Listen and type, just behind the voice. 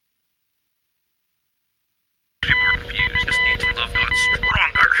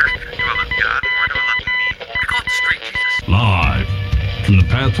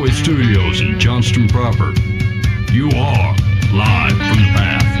Pathway Studios in Johnston proper. You are live from the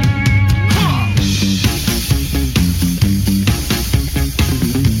path.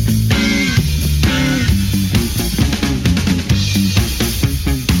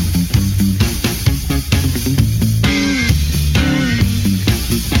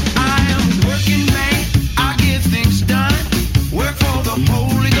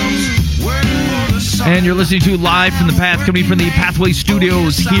 And you're listening to Live from the Path, coming from the Pathway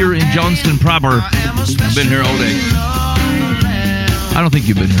Studios here in Johnston proper. I've been here all day. I don't think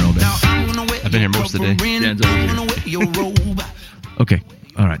you've been here all day. I've been here most of the day. Dan's over here. Okay,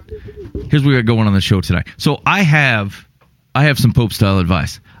 all right. Here's what we got going on the show tonight. So I have some Pope style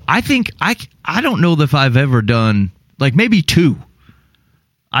advice. I think I don't know if I've ever done, like, maybe two.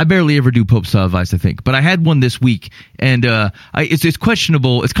 I barely ever do Pope style advice, I think, but I had one this week, and it's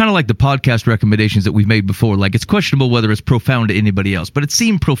questionable. It's kind of like the podcast recommendations that we've made before. Like, it's questionable whether it's profound to anybody else, but it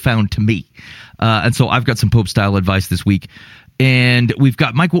seemed profound to me. And so I've got some Pope style advice this week, and we've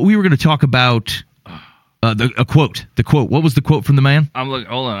got Mike. We were going to talk about a quote. The quote. What was the quote from the man? Hold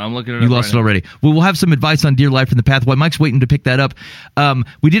on. I'm looking at it. You lost it already. Well, we'll have some advice on Dear Life from the Path. While Mike's waiting to pick that up,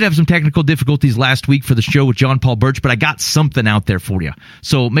 we did have some technical difficulties last week for the show with John Paul Birch, but I got something out there for you.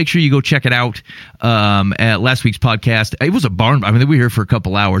 So make sure you go check it out at last week's podcast. It was a barn. I mean, we were here for a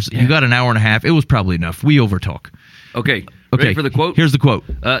couple hours. Yeah. You got an hour and a half. It was probably enough. We overtalk. Okay. Ready for the quote? Here's the quote.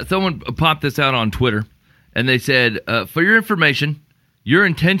 Someone popped this out on Twitter, and they said, for your information, your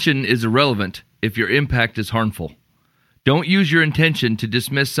intention is irrelevant if your impact is harmful. Don't use your intention to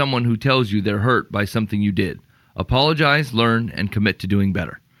dismiss someone who tells you they're hurt by something you did. Apologize, learn, and commit to doing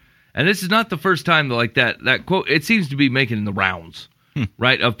better. And this is not the first time like that quote, it seems to be making the rounds,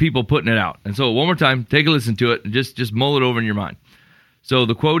 right, of people putting it out. And so one more time, take a listen to it and just mull it over in your mind. So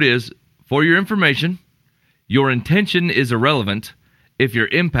the quote is, for your information, your intention is irrelevant if your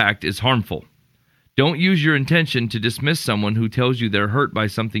impact is harmful. Don't use your intention to dismiss someone who tells you they're hurt by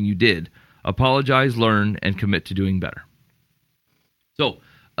something you did. Apologize, learn, and commit to doing better. So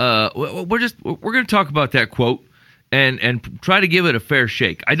we're going to talk about that quote and try to give it a fair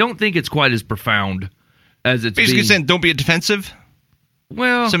shake. I don't think it's quite as profound as it's basically saying don't be defensive.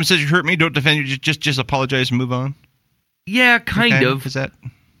 Well, someone says you hurt me, don't defend you. Just apologize and move on. Yeah, kind of. Is that?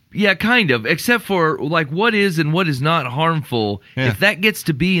 Yeah, kind of. Except for like what is and what is not harmful. Yeah. If that gets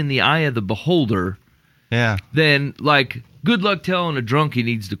to be in the eye of the beholder, then like good luck telling a drunk he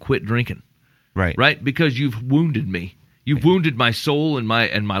needs to quit drinking. Right? Because you've wounded me. You've wounded my soul and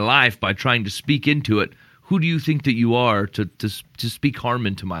my life by trying to speak into it. Who do you think that you are to speak harm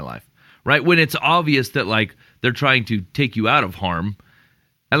into my life? Right? When it's obvious that like they're trying to take you out of harm.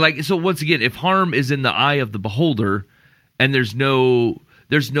 And like so once again, if harm is in the eye of the beholder and there's no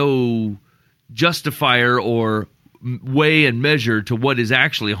justifier or way and measure to what is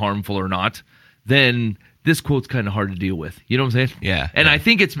actually harmful or not, then this quote's kind of hard to deal with. You know what I'm saying? Yeah. And I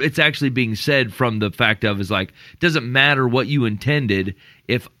think it's actually being said from the fact of is like, it doesn't matter what you intended.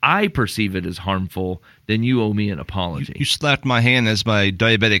 If I perceive it as harmful, then you owe me an apology. You slapped my hand as my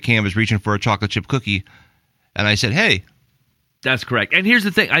diabetic hand was reaching for a chocolate chip cookie, and I said, hey. That's correct. And here's the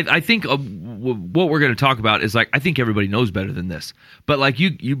thing. I think what we're going to talk about is like, I think everybody knows better than this. But like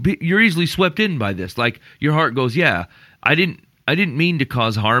you're easily swept in by this. Like your heart goes, yeah, I didn't mean to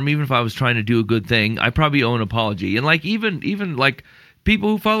cause harm, even if I was trying to do a good thing. I probably owe an apology. And like even like people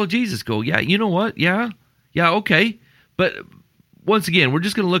who follow Jesus go, yeah, you know what? Yeah, okay. But once again, we're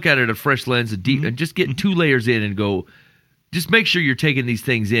just going to look at it at a fresh lens and deep and just get 2 layers in and go, just make sure you're taking these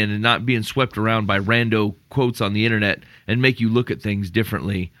things in and not being swept around by rando quotes on the internet and make you look at things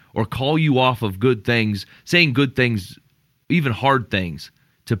differently or call you off of good things, saying good things, even hard things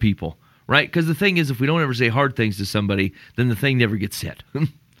to people. Right? Because the thing is, if we don't ever say hard things to somebody, then the thing never gets said.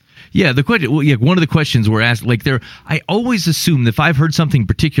 Yeah, the question. Well, yeah, one of the questions we're asked, like I always assume that if I've heard something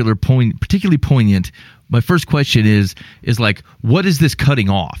particularly poignant, my first question is like, what is this cutting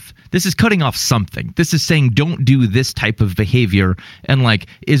off? This is cutting off something. This is saying don't do this type of behavior, and like,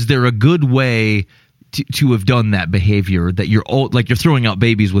 is there a good way to have done that behavior that you're throwing out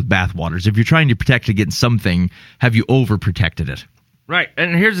babies with bathwaters? If you're trying to protect against something, have you overprotected it? Right.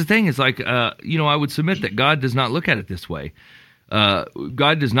 And here's the thing. It's like, I would submit that God does not look at it this way.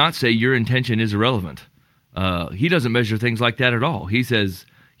 God does not say your intention is irrelevant. He doesn't measure things like that at all. He says,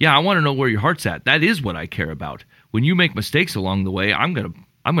 yeah, I want to know where your heart's at. That is what I care about. When you make mistakes along the way, I'm going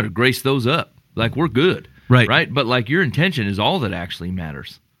to grace those up. Like, we're good. Right. But like your intention is all that actually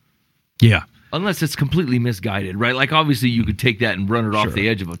matters. Yeah. Unless it's completely misguided, right? Like, obviously you could take that and run it off the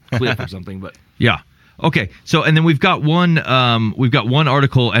edge of a cliff or something, but yeah. Okay, so and then we've got one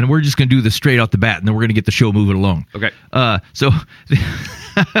article, and we're just going to do this straight off the bat, and then we're going to get the show moving along. Okay. So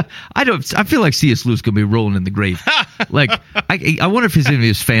I feel like C.S. Lewis could be rolling in the grave. Like, I wonder if any of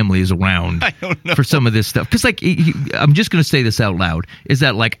his family is around for some of this stuff. Because, like, I'm just going to say this out loud, is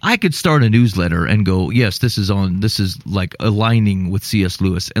that, like, I could start a newsletter and go, yes, this is like aligning with C.S.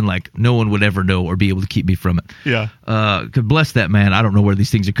 Lewis, and, like, no one would ever know or be able to keep me from it. Yeah. God bless that man. I don't know where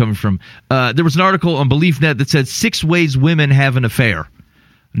these things are coming from. There was an article on BeliefNet that said 6 ways women have an affair.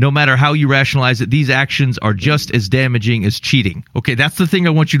 No matter how you rationalize it, these actions are just as damaging as cheating. Okay, that's the thing I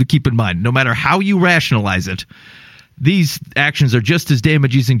want you to keep in mind. No matter how you rationalize it, these actions are just as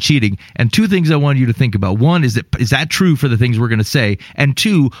damaging as cheating. And 2 things I want you to think about. 1, is that true for the things we're going to say? And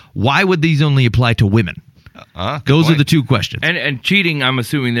 2, why would these only apply to women? Those are the 2 questions. And cheating, I'm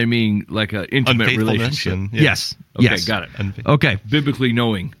assuming they mean like an intimate relationship. Yes. Okay, yes. got it. Okay. Biblically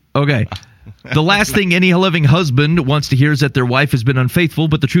knowing. Okay. The last thing any loving husband wants to hear is that their wife has been unfaithful,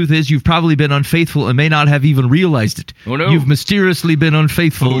 but the truth is you've probably been unfaithful and may not have even realized it. Oh, no. You've mysteriously been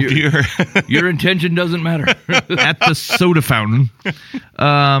unfaithful. Oh, dear. Your intention doesn't matter. At the soda fountain.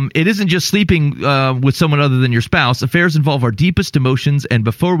 It isn't just sleeping with someone other than your spouse. Affairs involve our deepest emotions, and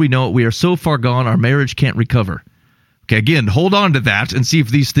before we know it, we are so far gone our marriage can't recover. Okay, again, hold on to that and see if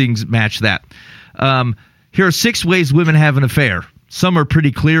these things match that. Here are 6 ways women have an affair. Some are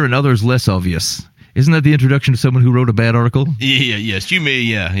pretty clear and others less obvious. Isn't that the introduction to someone who wrote a bad article? Yes. You may,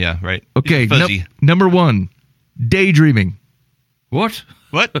 yeah, right. Okay, Fuzzy. number 1, daydreaming. What?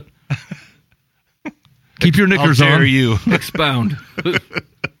 What? Keep your knickers How dare on. you? Expound.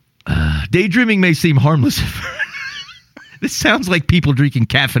 Daydreaming may seem harmless. This sounds like people drinking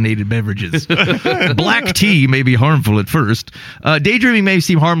caffeinated beverages. Black tea may be harmful at first. Daydreaming may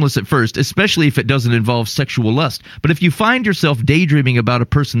seem harmless at first, especially if it doesn't involve sexual lust. But if you find yourself daydreaming about a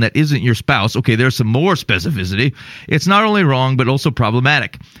person that isn't your spouse, okay, there's some more specificity. It's not only wrong, but also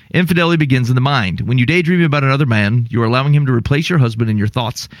problematic. Infidelity begins in the mind. When you daydream about another man, you're allowing him to replace your husband in your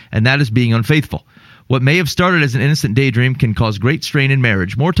thoughts, and that is being unfaithful. What may have started as an innocent daydream can cause great strain in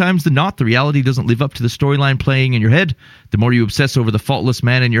marriage. More times than not, the reality doesn't live up to the storyline playing in your head. The more you obsess over the faultless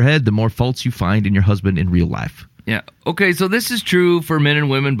man in your head, the more faults you find in your husband in real life. Yeah. Okay, so this is true for men and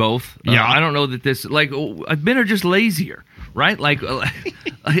women both. Yeah. I don't know that this, like, men are just lazier, right? Like,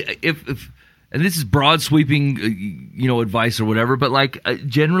 if and this is broad sweeping, advice or whatever, but like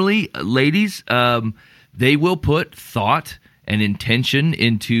generally, ladies, they will put thought and intention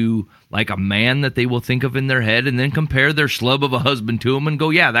into like a man that they will think of in their head and then compare their schlub of a husband to him and go,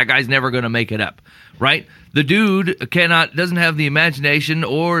 yeah, that guy's never going to make it up, right? The dude doesn't have the imagination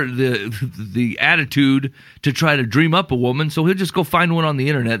or the attitude to try to dream up a woman, so he'll just go find one on the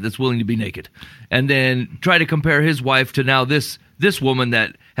internet that's willing to be naked and then try to compare his wife to now this woman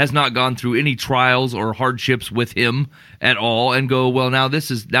that has not gone through any trials or hardships with him at all and go, well, now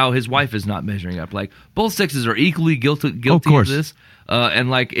his wife is not measuring up. Like, both sexes are equally guilty of this. And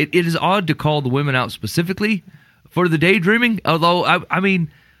like it is odd to call the women out specifically for the daydreaming. Although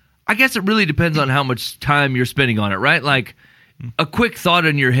I guess it really depends on how much time you're spending on it, right? Like a quick thought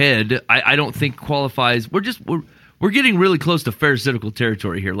in your head, I don't think qualifies. We're getting really close to pharisaical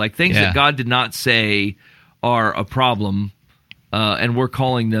territory here. Like things that God did not say are a problem. And we're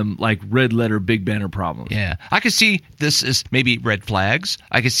calling them like red letter, big banner problems. Yeah. I could see this as maybe red flags.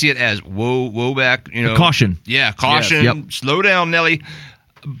 I could see it as whoa back, Caution. Yeah, caution. Yes. Yep. Slow down, Nelly.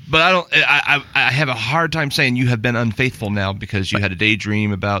 But I have a hard time saying you have been unfaithful now because you had a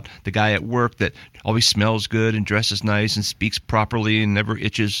daydream about the guy at work that always smells good and dresses nice and speaks properly and never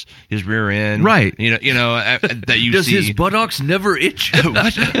itches his rear end. Right. That you Does see. his buttocks never itch?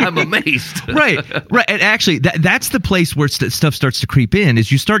 I'm amazed. Right. And actually, that's the place where stuff starts to creep in,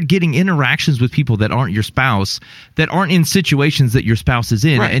 is you start getting interactions with people that aren't your spouse, that aren't in situations that your spouse is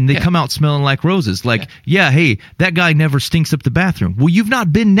in, Right, and they come out smelling like roses. Like, hey, that guy never stinks up the bathroom. Well, you've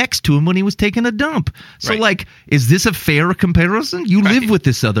not been next to him when he was taking a dump. So, like, is this a fair comparison? You live with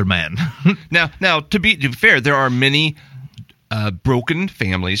this other man. Now, to be fair, there are many broken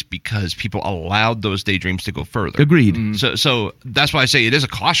families because people allowed those daydreams to go further. Agreed. So that's why I say it is a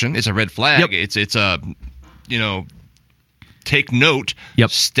caution. It's a red flag. Yep. It's a, take note. Yep.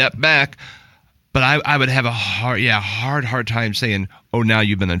 Step back. But I would have a hard time saying, oh, now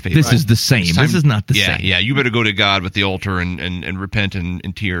you've been unfaithful. This is the same. This is not the same. Yeah, you better go to God with the altar and repent in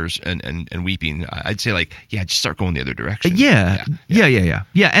tears and weeping. I'd say just start going the other direction. Yeah.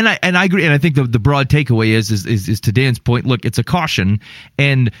 And I agree. And I think the broad takeaway is to Dan's point. Look, it's a caution,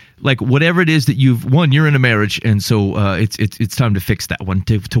 and like whatever it is that you're in a marriage, and so it's time to fix that one,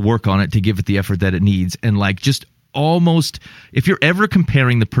 to work on it, to give it the effort that it needs, and like just. Almost, if you're ever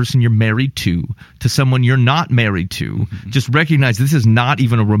comparing the person you're married to someone you're not married to, just recognize this is not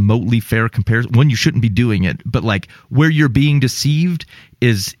even a remotely fair comparison. One, you shouldn't be doing it, but like where you're being deceived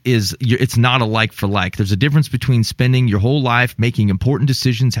it's not a like for like. There's a difference between spending your whole life making important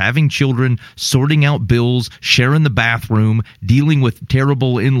decisions, having children, sorting out bills, sharing the bathroom, dealing with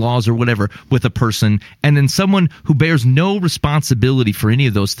terrible in-laws or whatever with a person, and then someone who bears no responsibility for any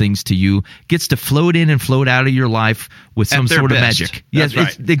of those things to you gets to float in and float out of your life with some their sort of best. magic. That's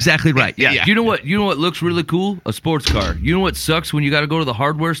Yes, it's exactly right. Yeah. You know what looks really cool? A sports car. You know what sucks when you got to go to the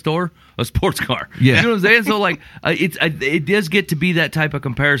hardware store? A sports car. Yeah. You know what I'm saying? So like, it does get to be that type of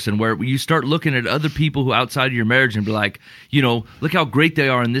comparison where you start looking at other people who outside of your marriage and be like, look how great they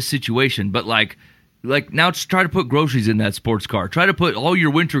are in this situation. But like now just try to put groceries in that sports car. Try to put all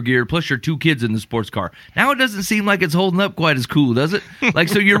your winter gear plus your 2 kids in the sports car. Now it doesn't seem like it's holding up quite as cool, does it? Like,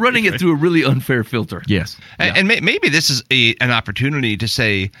 so you're running it through a really unfair filter. Yes. And maybe this is an opportunity to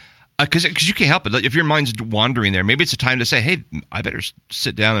say, because you can't help it. If your mind's wandering there, maybe it's a time to say, hey, I better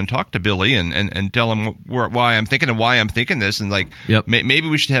sit down and talk to Billy and tell him why I'm thinking and why I'm thinking this. And like, maybe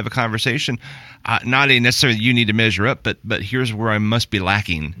we should have a conversation. Not necessarily you need to measure up, but here's where I must be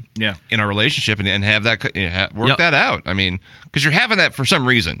lacking in our relationship and have that work that out. I mean, because you're having that for some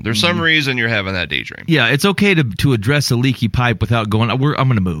reason. There's some reason you're having that daydream. Yeah, it's okay to address a leaky pipe without going, I'm going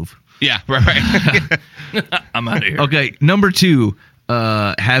to move. Yeah, right. I'm out of here. Okay, number 2.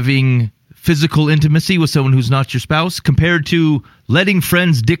 Having physical intimacy with someone who's not your spouse compared to letting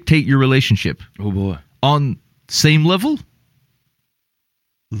friends dictate your relationship. Oh, boy. On same level?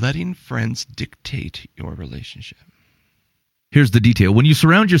 Letting friends dictate your relationship. Here's the detail. When you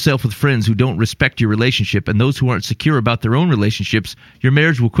surround yourself with friends who don't respect your relationship and those who aren't secure about their own relationships, your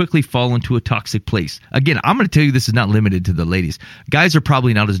marriage will quickly fall into a toxic place. Again, I'm going to tell you this is not limited to the ladies. Guys are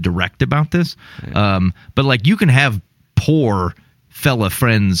probably not as direct about this. But like you can have poor fella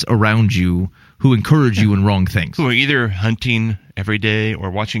friends around you who encourage you in wrong things. Who are either hunting every day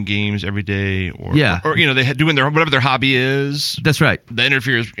or watching games every day or they doing whatever their hobby is. That's right. That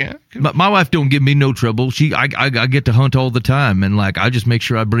interferes. Yeah. My wife don't give me no trouble. I get to hunt all the time, and like I just make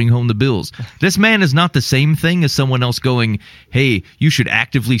sure I bring home the bills. This man is not the same thing as someone else going, hey, you should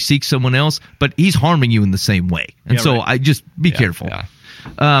actively seek someone else, but he's harming you in the same way. And I just be careful. Yeah.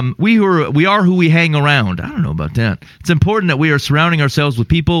 We are who we hang around. I don't know about that. It's important that we are surrounding ourselves with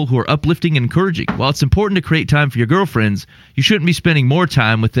people who are uplifting and encouraging. While it's important to create time for your girlfriends, you shouldn't be spending more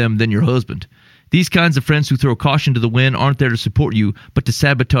time with them than your husband. These kinds of friends who throw caution to the wind aren't there to support you, but to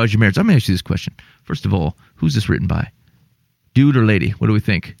sabotage your marriage. I'm going to ask you this question. First of all, who's this written by? Dude or lady? What do we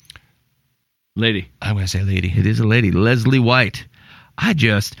think? Lady. I'm going to say lady. It is a lady. Leslie White.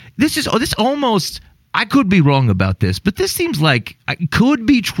 This almost... I could be wrong about this, but this seems like it could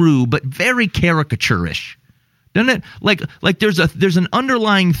be true, but very caricature-ish. Doesn't it? Like there's an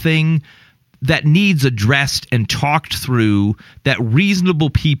underlying thing that needs addressed and talked through that reasonable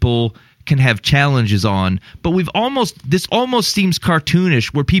people can have challenges on, but this almost seems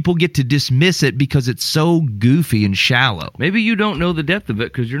cartoonish where people get to dismiss it because it's so goofy and shallow. Maybe you don't know the depth of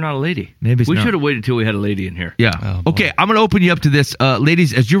it because you're not a lady. Maybe we should have waited till we had a lady in here. Yeah. Oh, okay, I'm going to open you up to this,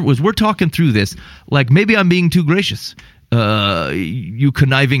 ladies. As we're talking through this, like maybe I'm being too gracious, you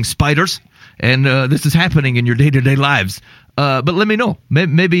conniving spiders, and this is happening in your day-to-day lives. But let me know.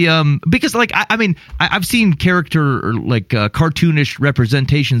 Maybe because like I've seen character or like cartoonish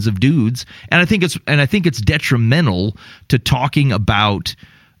representations of dudes, and I think it's detrimental to talking about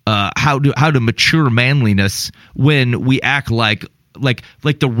how to mature manliness when we act like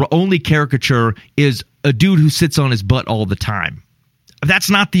the only caricature is a dude who sits on his butt all the time.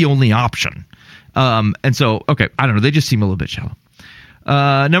 That's not the only option. And so okay, I don't know. They just seem a little bit shallow.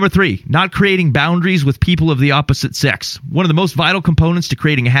 Number 3, not creating boundaries with people of the opposite sex. One of the most vital components to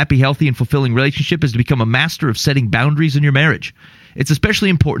creating a happy, healthy, and fulfilling relationship is to become a master of setting boundaries in your marriage. It's especially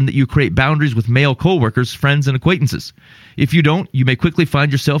important that you create boundaries with male coworkers, friends, and acquaintances. If you don't, you may quickly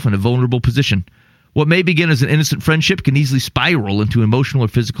find yourself in a vulnerable position. What may begin as an innocent friendship can easily spiral into an emotional or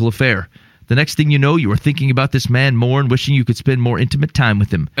physical affair. The next thing you know, you are thinking about this man more and wishing you could spend more intimate time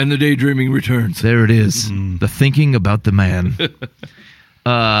with him. And the daydreaming returns. There it is. The thinking about the man.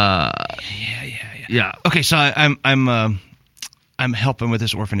 Yeah. Okay, so I'm helping with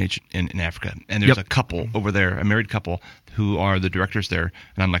this orphanage in Africa, and there's a couple over there, a married couple who are the directors there,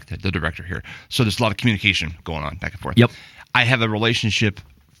 and I'm like the director here. So there's a lot of communication going on back and forth. Yep. I have a relationship.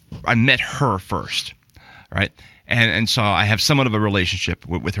 I met her first, right? And so I have somewhat of a relationship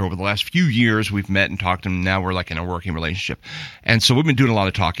with her over the last few years. We've met and talked, and now we're like in a working relationship. And so we've been doing a lot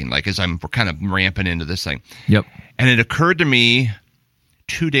of talking, like as we're kind of ramping into this thing. Yep. And it occurred to me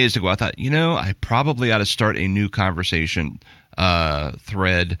 2 days ago, I thought, I probably ought to start a new conversation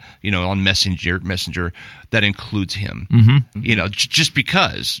thread, on Messenger that includes him. Mm-hmm. Just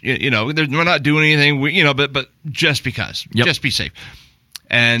because, we're not doing anything, but just because, just be safe.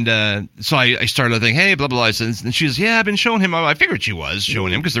 And so I started to think, hey, blah, blah, blah. And she says, yeah, I've been showing him. I figured she was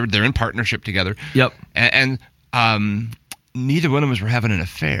showing him because they're in partnership together. Yep. And neither one of us were having an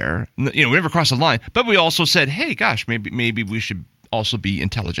affair. We never crossed the line. But we also said, hey, gosh, maybe we should also be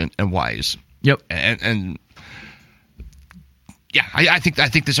intelligent and wise. Yep. And yeah, I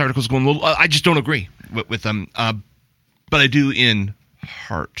think this article is going a little. I just don't agree with them, but I do in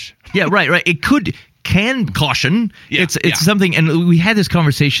heart. Yeah, right. It can caution. Yeah, it's something, and we had this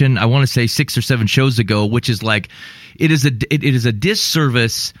conversation. I want to say 6 or 7 shows ago, which is like it is a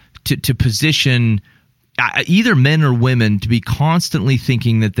disservice to position either men or women to be constantly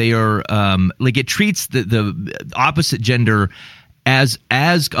thinking that they are like it treats the opposite gender as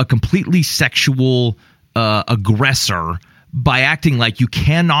a completely sexual aggressor by acting like you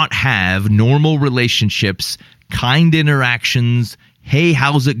cannot have normal relationships, kind interactions, hey,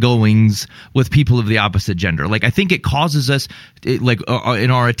 how's it goings with people of the opposite gender. Like, I think it causes us,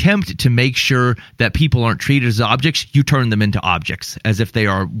 in our attempt to make sure that people aren't treated as objects, you turn them into objects as if they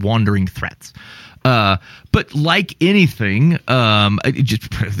are wandering threats. But like anything,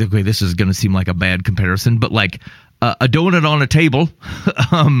 this is going to seem like a bad comparison, but like a donut on a table,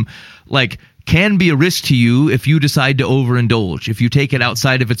 can be a risk to you if you decide to overindulge. If you take it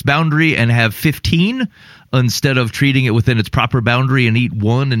outside of its boundary and have 15 instead of treating it within its proper boundary and eat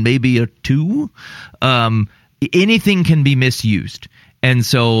 1 and maybe a 2, anything can be misused. And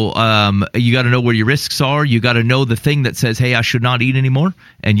so you got to know where your risks are. You got to know the thing that says, hey, I should not eat anymore,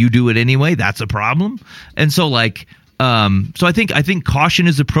 and you do it anyway. That's a problem. And so so I think caution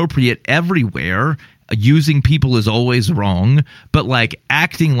is appropriate everywhere. Using people is always wrong, but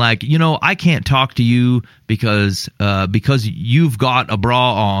acting like, I can't talk to you because you've got a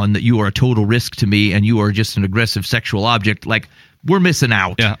bra on, that you are a total risk to me and you are just an aggressive sexual object. Like, we're missing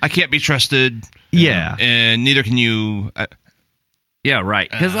out. Yeah, I can't be trusted. Yeah, and neither can you. Yeah,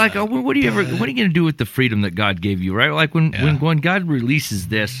 right. Because what are you going to do with the freedom that God gave you, right? Like when God releases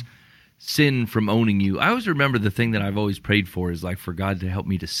this sin from owning you, I always remember the thing that I've always prayed for is for God to help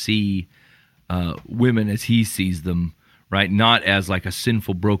me to see women as He sees them, right? Not as a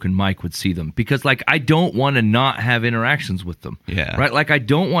sinful, broken Mike would see them. Because I don't want to not have interactions with them. Yeah. Right? I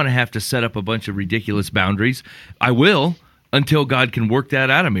don't want to have to set up a bunch of ridiculous boundaries. I will until God can work that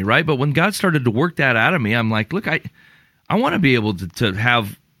out of me, right? But when God started to work that out of me, I'm like, look, I want to be able to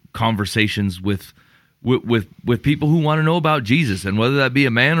have conversations with people who want to know about Jesus, and whether that be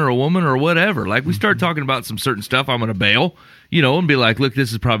a man or a woman or whatever. We start talking about some certain stuff, I'm going to bail, and be like, look,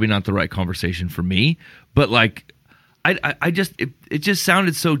 this is probably not the right conversation for me. But I just it just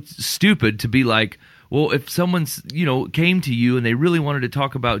sounded so stupid to be like, well, if someone's came to you and they really wanted to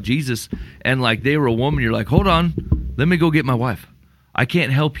talk about Jesus, and they were a woman, you're like, hold on, let me go get my wife. I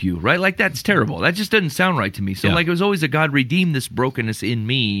can't help you, right? That's terrible. That just doesn't sound right to me. So it was always a God redeem this brokenness in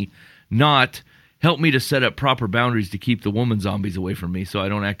me, not help me to set up proper boundaries to keep the woman zombies away from me so I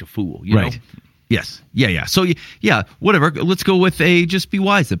don't act a fool, you know? Yes. Yeah. So, whatever. Let's go with just be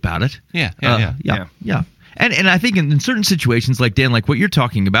wise about it. Yeah. And I think in certain situations, like Dan, like what you're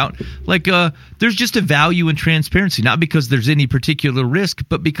talking about, there's just a value in transparency, not because there's any particular risk,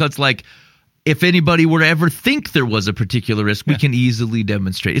 but because if anybody were to ever think there was a particular risk, we can easily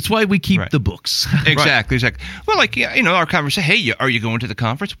demonstrate. It's why we keep the books. Exactly. Well, our conversation, hey, are you going to the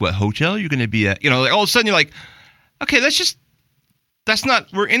conference? What hotel are you going to be at? All of a sudden you're like, okay, that's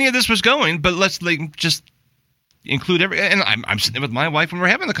not where any of this was going, but let's just include and I'm sitting with my wife and we're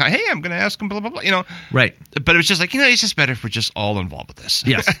having the hey, I'm going to ask him, blah, blah, blah, Right. But it was just it's just better if we're just all involved with this.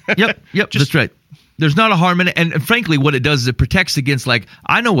 Yes. Yep. That's right. There's not a harm in it. And frankly, what it does is it protects against,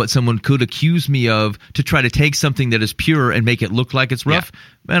 I know what someone could accuse me of to try to take something that is pure and make it look like it's rough.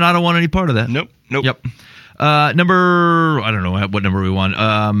 Yeah. And I don't want any part of that. Nope. Yep. I don't know what number we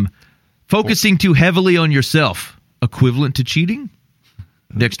want. Focusing too heavily on yourself, equivalent to cheating?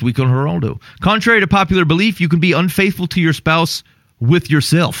 Next week on Geraldo. Contrary to popular belief, you can be unfaithful to your spouse with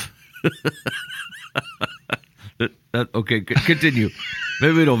yourself. Okay, continue.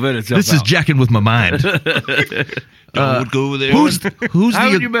 Maybe we don't vet itself This is jacking with my mind. Don't go there. Who's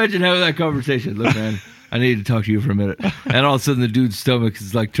How would you imagine having that conversation? Look, man, I need to talk to you for a minute. And all of a sudden the dude's stomach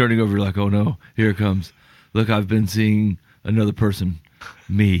is turning over, oh no, here it comes. Look, I've been seeing another person.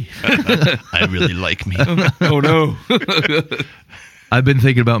 Me. I really like me. Oh no. I've been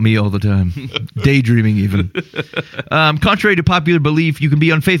thinking about me all the time. Daydreaming even. Contrary to popular belief, you can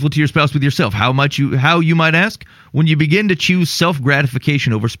be unfaithful to your spouse with yourself. How you might ask? When you begin to choose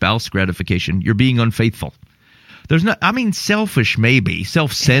self-gratification over spouse gratification, you're being unfaithful. There's not, selfish maybe,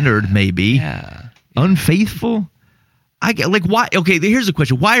 self-centered maybe. Yeah. Unfaithful? I get why? Okay, here's the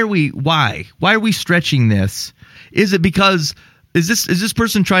question. Why are we stretching this? Is it because is this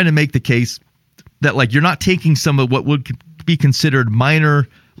person trying to make the case that like you're not taking some of what would be considered minor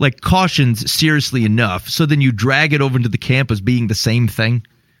like cautions seriously enough, so then you drag it over into the camp as being the same thing?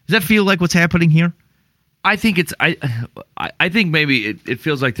 Does that feel like what's happening here? I think it's I think maybe it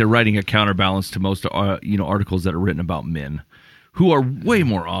feels like they're writing a counterbalance to most articles that are written about men who are way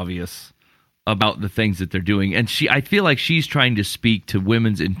more obvious about the things that they're doing, and I feel like she's trying to speak to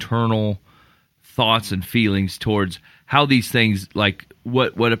women's internal thoughts and feelings towards how these things, like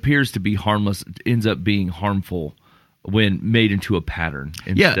what appears to be harmless, ends up being harmful when made into a pattern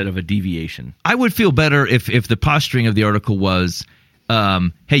instead of a deviation. I would feel better if the posturing of the article was,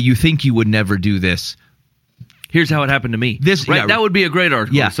 hey, you think you would never do this. Here's how it happened to me. That would be a great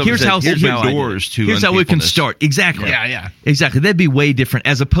article. Yeah, here's how we can start. Exactly. Yeah. Exactly. That'd be way different,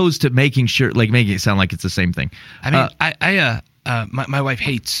 as opposed to making it sound like it's the same thing. I mean, my wife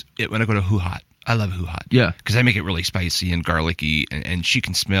hates it when I go to Hoo Hot. I love Hoo Hot. Yeah, because I make it really spicy and garlicky, and she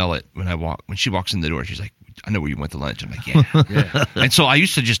can smell it when she walks in the door. She's like, I know where you went to lunch. I'm like, yeah. And so I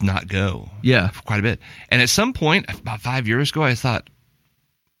used to just not go. Yeah, for quite a bit. And at some point, about 5 years ago, I thought,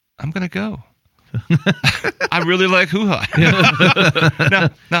 I'm gonna go. I really like Hoo Hot. Now,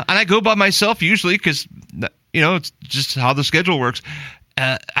 and I go by myself usually because it's just how the schedule works.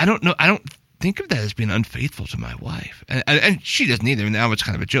 I don't know. I don't think of that as being unfaithful to my wife, and she doesn't either. Now it's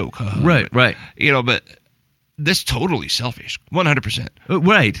kind of a joke, right? But this totally selfish, 100%.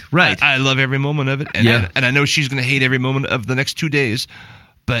 Right. I love every moment of it, and I know she's going to hate every moment of the next 2 days.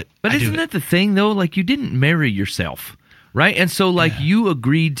 But isn't that the thing though? Like, you didn't marry yourself. Right? And so, you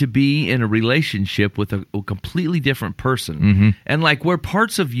agreed to be in a relationship with a completely different person. Mm-hmm. And, where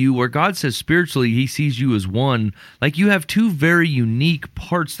parts of you, where God says spiritually he sees you as one, you have two very unique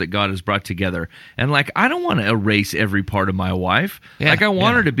parts that God has brought together. And, I don't want to erase every part of my wife. Yeah, I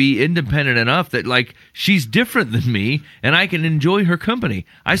want her to be independent enough that, she's different than me and I can enjoy her company.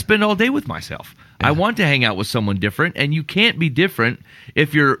 I spend all day with myself. I want to hang out with someone different, and you can't be different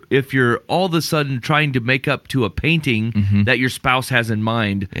if you're all of a sudden trying to make up to a painting that your spouse has in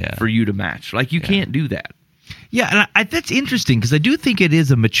mind for you to match. You can't do that. Yeah, and that's interesting because I do think it is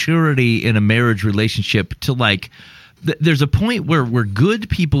a maturity in a marriage relationship to there's a point where good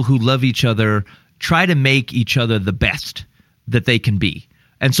people who love each other try to make each other the best that they can be.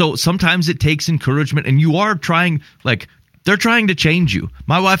 And so sometimes it takes encouragement, and you are trying, they're trying to change you.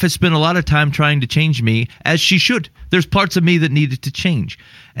 My wife has spent a lot of time trying to change me, as she should. There's parts of me that needed to change.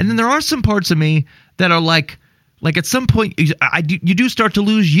 And then there are some parts of me that are like at some point, you do start to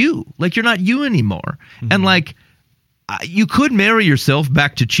lose you. You're not you anymore. Mm-hmm. And you could marry yourself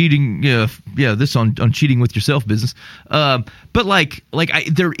back to cheating. This on cheating with yourself business. But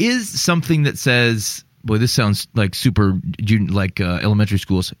there is something that says, boy, this sounds like super elementary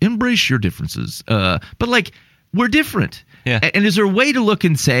schools. Embrace your differences. But we're different. Yeah. And is there a way to look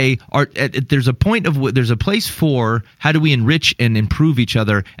and say, there's a place for how do we enrich and improve each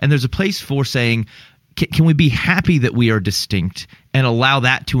other, and there's a place for saying, can we be happy that we are distinct and allow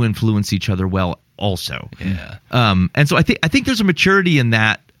that to influence each other well also? Yeah. And so I think there's a maturity in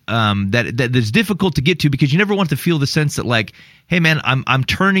that that is difficult to get to, because you never want to feel the sense that hey man, I'm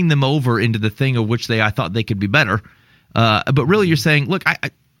turning them over into the thing of which I thought they could be better. But really you're saying, look,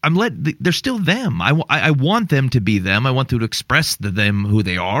 they're still them. I want them to be them. I want them to express to them who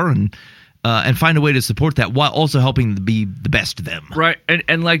they are, and find a way to support that while also helping to be the best them. Right.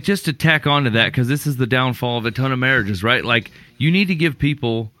 And just to tack on to that, because this is the downfall of a ton of marriages, right? You need to give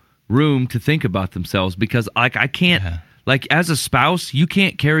people room to think about themselves, because I can't, as a spouse, you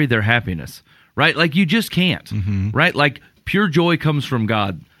can't carry their happiness, right? You just can't, right? Pure joy comes from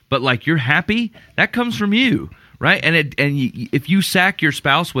God, but you're happy, that comes from you. Right, if you sack your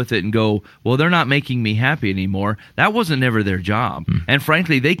spouse with it and go, well, they're not making me happy anymore, that wasn't never their job, and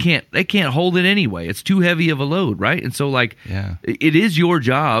frankly, they can't hold it anyway. It's too heavy of a load, right? And so, it is your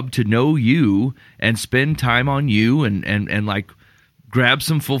job to know you and spend time on you, and grab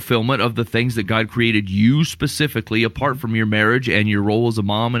some fulfillment of the things that God created you specifically, apart from your marriage and your role as a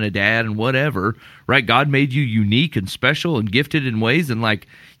mom and a dad and whatever, right? God made you unique and special and gifted in ways, and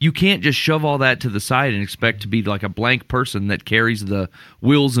you can't just shove all that to the side and expect to be a blank person that carries the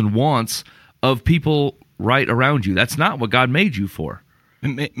wills and wants of people right around you. That's not what God made you for.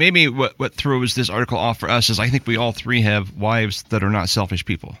 Maybe what throws this article off for us is I think we all three have wives that are not selfish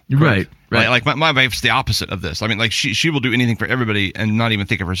people. Right. My wife's the opposite of this. I mean, she will do anything for everybody and not even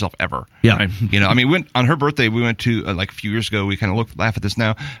think of herself ever. Yeah. Right? I mean, on her birthday, we went to, a few years ago, we kind of laugh at this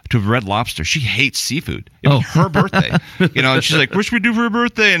now, to Red Lobster. She hates seafood. It was her birthday. And she's like, what should we do for her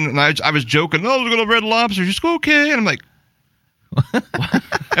birthday? And I was joking, we'll go to Red Lobster. She's like, okay. And I'm like,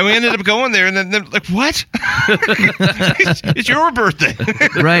 And we ended up going there, and then they're like, what? it's your birthday.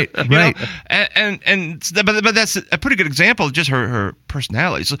 Right, You right. know? But that's a pretty good example of just her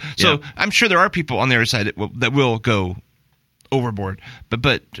personality. So I'm sure there are people on their side that will go overboard.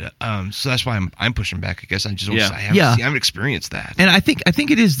 But so that's why I'm pushing back. I guess I haven't experienced that. And I think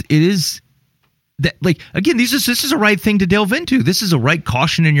it is that, like, again, this is a right thing to delve into. This is a right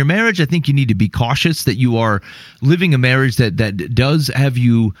caution in your marriage. I think you need to be cautious that you are living a marriage that does have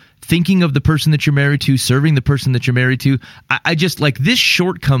you thinking of the person that you're married to, serving the person that you're married to. I just, like, this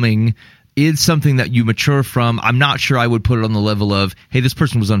shortcoming is something that you mature from. I'm not sure I would put it on the level of, hey, this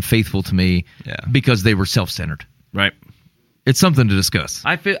person was unfaithful to me because they were self-centered. Right. It's something to discuss.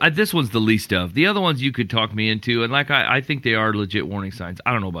 I feel this one's the least of. The other ones you could talk me into, and like I think they are legit warning signs.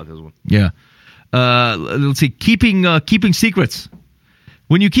 I don't know about this one. Yeah. Let's see. Keeping secrets.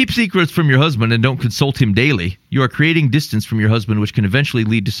 When you keep secrets from your husband and don't consult him daily, you are creating distance from your husband, which can eventually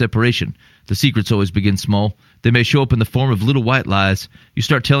lead to separation. The secrets always begin small. They may show up in the form of little white lies. You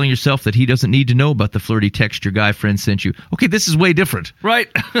start telling yourself that he doesn't need to know about the flirty text your guy friend sent you. Okay, this is way different. Right.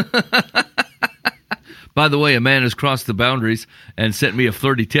 By the way, a man has crossed the boundaries and sent me a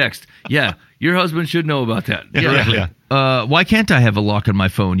flirty text. Yeah, your husband should know about that. Yeah. Why can't I have a lock on my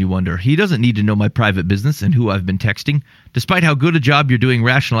phone, you wonder? He doesn't need to know my private business and who I've been texting. Despite how good a job you're doing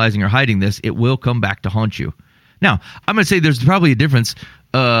rationalizing or hiding this, it will come back to haunt you. Now, I'm going to say there's probably a difference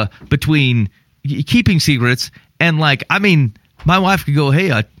between keeping secrets and, like, I mean, my wife could go,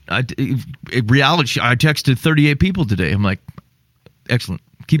 hey, I texted 38 people today. I'm like, excellent.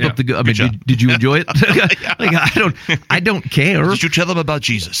 Keep up the good. I mean, did you enjoy it? Like, I don't care. Did you tell them about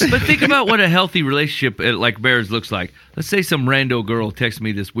Jesus? But think about what a healthy relationship like marriage looks like. Let's say some rando girl texts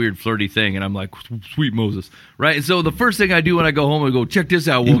me this weird flirty thing, and I'm like, sweet Moses, right? And so the first thing I do when I go home, I go, check this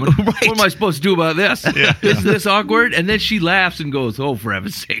out, woman. Right. What am I supposed to do about this? Is this awkward? And then she laughs and goes, oh, for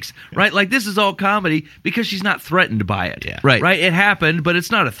heaven's sakes, right? Like, this is all comedy because she's not threatened by it. Yeah. Right. Right? It happened, but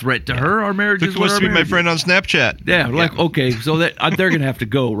it's not a threat to her. Our marriage is what wants our to be my marriage friend is. on Snapchat. Yeah, like, okay, so that they're going to have to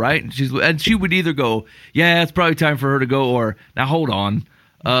go, right? And she would either go, yeah, it's probably time for her to go, or, now hold on.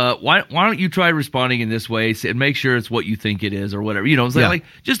 Why don't you try responding in this way and make sure it's what you think it is or whatever. You know, it's like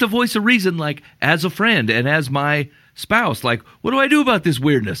just a voice of reason, like, as a friend and as my spouse. Like, what do I do about this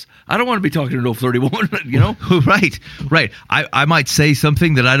weirdness? I don't want to be talking to no flirty woman, you know? Right. I might say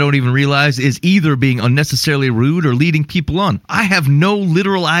something that I don't even realize is either being unnecessarily rude or leading people on. I have no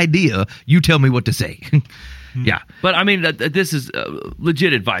literal idea. You tell me what to say. Yeah. But, I mean, this is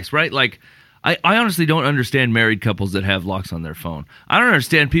legit advice, right? Like, I honestly don't understand married couples that have locks on their phone. I don't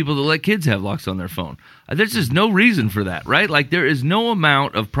understand people that let kids have locks on their phone. There's just no reason for that, right? Like, there is no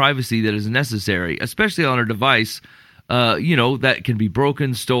amount of privacy that is necessary, especially on a device, that can be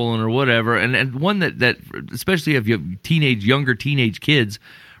broken, stolen, or whatever. And one that especially if you have younger teenage kids,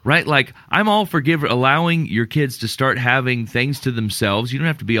 right? Like, I'm all for allowing your kids to start having things to themselves. You don't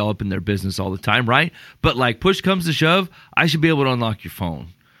have to be all up in their business all the time, right? But, like, push comes to shove, I should be able to unlock your phone.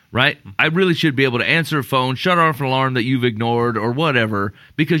 Right? I really should be able to answer a phone, shut off an alarm that you've ignored or whatever,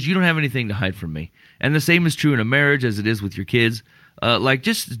 because you don't have anything to hide from me. And the same is true in a marriage as it is with your kids.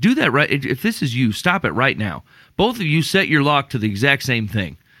 Just do that right. If this is you, stop it right now. Both of you set your lock to the exact same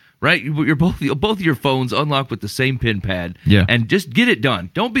thing. Right? You're both of your phones unlocked with the same pin pad. Yeah. And just get it done.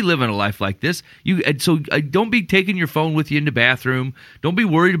 Don't be living a life like this. Don't be taking your phone with you in the bathroom. Don't be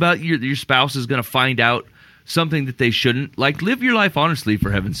worried about your spouse is going to find out something that they shouldn't. Like, live your life honestly, for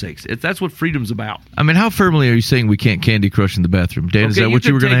heaven's sakes. That's what freedom's about. I mean, how firmly are you saying we can't Candy Crush in the bathroom? Dan, is that what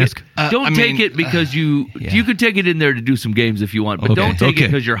you were going to ask? Don't take it because you could take it in there to do some games if you want, but don't take it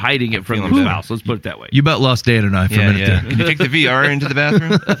because you're hiding it from your spouse. Let's put it that way. You about lost Dan and I for a minute there. Can you take the VR into the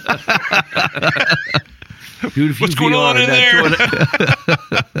bathroom? Dude, what's going on in there?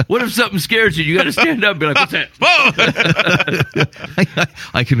 What if something scares you? You got to stand up and be like, what's that? Whoa!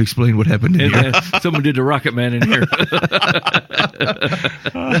 I can explain what happened in here. Someone did the Rocket Man in here.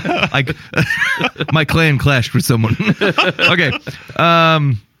 My clan clashed with someone. Okay.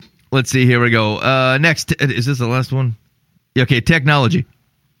 Let's see. Here we go. Next. Is this the last one? Okay. Technology.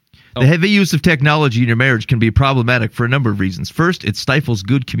 The heavy use of technology in your marriage can be problematic for a number of reasons. First, it stifles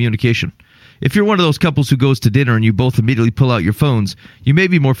good communication. If you're one of those couples who goes to dinner and you both immediately pull out your phones, you may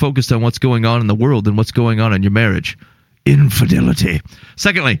be more focused on what's going on in the world than what's going on in your marriage. Infidelity.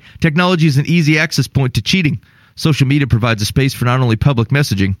 Secondly, technology is an easy access point to cheating. Social media provides a space for not only public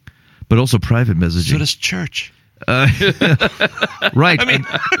messaging, but also private messaging. So does church. Right. I mean,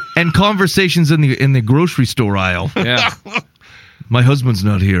 and conversations in the grocery store aisle. Yeah. My husband's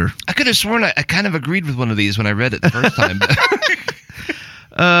not here. I could have sworn I kind of agreed with one of these when I read it the first time.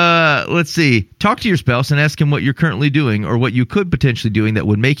 let's see. Talk to your spouse and ask him what you're currently doing or what you could potentially doing that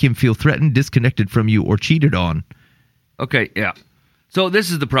would make him feel threatened, disconnected from you, or cheated on. Okay, yeah. So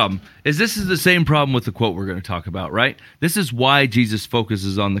this is the problem. This is the same problem with the quote we're going to talk about, right? This is why Jesus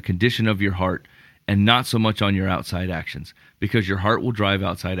focuses on the condition of your heart and not so much on your outside actions, because your heart will drive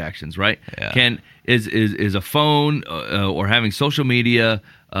outside actions, right? Yeah. Is a phone or having social media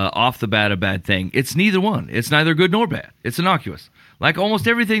off the bat a bad thing? It's neither one. It's neither good nor bad. It's innocuous. Like almost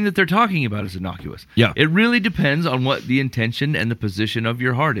everything that they're talking about is innocuous. Yeah. It really depends on what the intention and the position of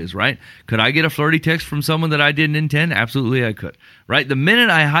your heart is, right? Could I get a flirty text from someone that I didn't intend? Absolutely I could, right? The minute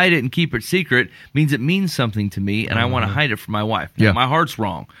I hide it and keep it secret means it means something to me, and I want to hide it from my wife. Now, Yeah. my heart's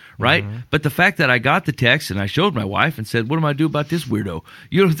wrong, right? But the fact that I got the text and I showed my wife and said, what am I do about this weirdo?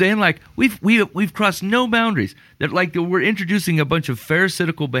 You know what I'm saying? Like, we've crossed no boundaries. That like we're introducing a bunch of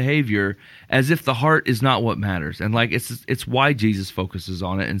pharisaical behavior as if the heart is not what matters. And like it's why Jesus focuses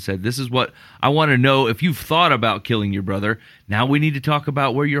on it and said, this is what I want to know. If you've thought about killing your brother, now we need to talk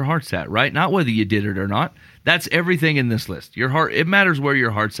about where your heart's at, right? Not whether you did it or not. That's everything in this list. Your heart, it matters where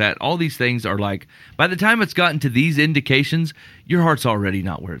your heart's at. All these things are like, by the time it's gotten to these indications, your heart's already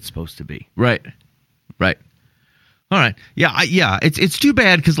not where it's supposed to be. Right. All right. Yeah. It's too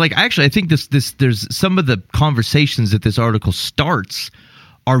bad because, like, actually, I think there's some of the conversations that this article starts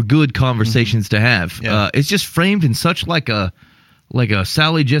are good conversations to have. Yeah. It's just framed in such like a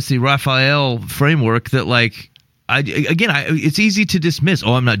Sally Jesse Raphael framework that, like, it's easy to dismiss.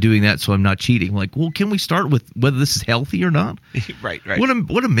 Oh, I'm not doing that, so I'm not cheating. Like, well, can we start with whether this is healthy or not? Right.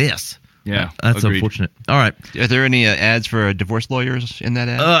 What a miss. Yeah, That's agreed. unfortunate. All right. Are there any ads for divorce lawyers in that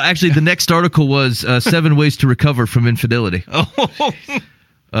ad? Actually, the next article was 7 ways to recover from infidelity.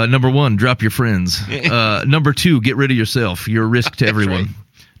 Number 1, drop your friends. Number 2, get rid of yourself. You're a risk to everyone. Right.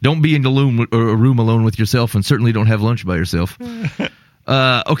 Don't be in a room alone with yourself, and certainly don't have lunch by yourself.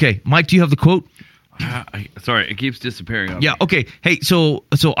 Okay, Mike, do you have the quote? Sorry, it keeps disappearing. on Yeah. me. Okay. Hey, so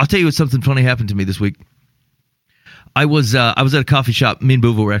I'll tell you what, something funny happened to me this week. I was at a coffee shop. Me and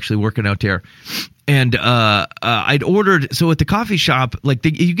Booba were actually working out there, and I'd ordered. So at the coffee shop, like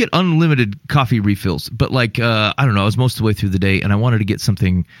you get unlimited coffee refills, but like I don't know, I was most of the way through the day, and I wanted to get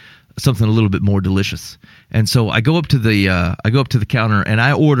something a little bit more delicious. And so I go up to the counter and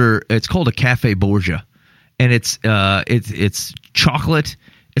I order. It's called a Cafe Borgia, and it's chocolate.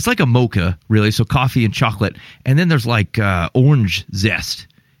 It's like a mocha, really. So coffee and chocolate, and then there's like orange zest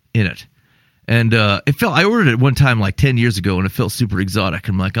in it. And I ordered it one time like 10 years ago, and it felt super exotic.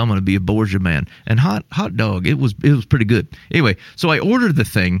 I'm like, I'm going to be a Borgia man. And hot dog, it was pretty good. Anyway, so I ordered the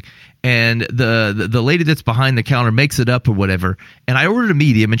thing, and the lady that's behind the counter makes it up or whatever. And I ordered a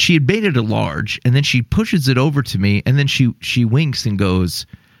medium, and she had made it a large. And then she pushes it over to me, and then she winks and goes,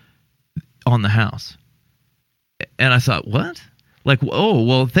 on the house. And I thought, what? Like, oh,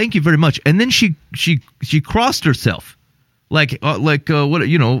 well, thank you very much. And then she crossed herself. Like what,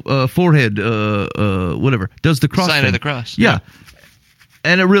 forehead, whatever, does the cross Sign thing. of the cross. Yeah.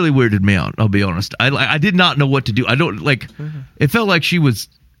 And it really weirded me out, I'll be honest. I did not know what to do. I don't, like, it felt like she was,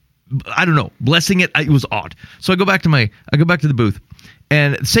 I don't know, blessing it. It was odd. So I go back to the booth,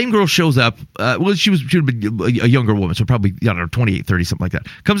 and the same girl shows up. She would be a younger woman, so probably, I don't know, 28, 30, something like that.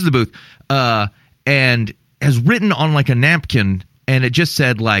 Comes to the booth, and has written on like a napkin, and it just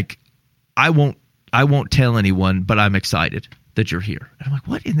said like, I won't tell anyone, but I'm excited that you're here. And I'm like,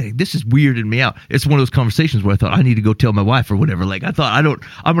 what in the, this is weirding me out. It's one of those conversations where I thought I need to go tell my wife or whatever. Like I thought, I'm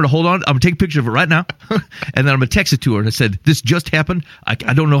going to hold on. I'm going to take a picture of it right now. And then I'm going to text it to her. And I said, this just happened. I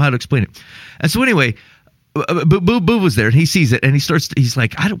don't know how to explain it. And so anyway, Boo was there, and he sees it, and he's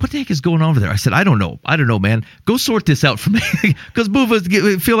like, what the heck is going on over there? I said, I don't know, man. Go sort this out for me. Because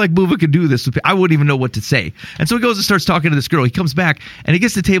feel like Booba could do this. I wouldn't even know what to say. And so he goes and starts talking to this girl. He comes back, and he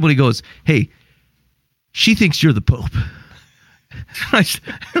gets to the table, and he goes, hey, she thinks you're the Pope. I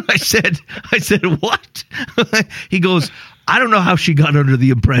said, what? He goes, I don't know how she got under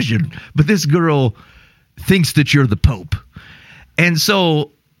the impression, but this girl thinks that you're the Pope. And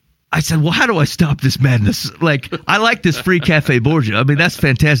so I said, well, how do I stop this madness? Like, I like this free Cafe Borgia. I mean, that's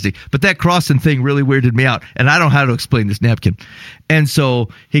fantastic. But that crossing thing really weirded me out, and I don't know how to explain this napkin. And so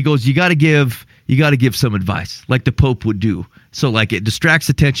he goes, you got to give some advice, like the Pope would do. So, like, it distracts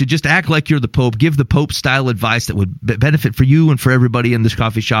attention. Just act like you're the Pope. Give the Pope-style advice that would benefit for you and for everybody in this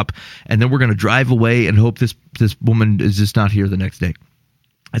coffee shop. And then we're going to drive away and hope this woman is just not here the next day.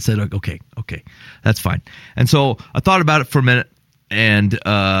 I said, okay, that's fine. And so I thought about it for a minute, and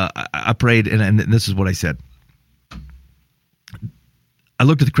I prayed, and this is what I said. I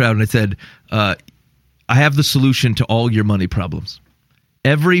looked at the crowd, and I said, I have the solution to all your money problems.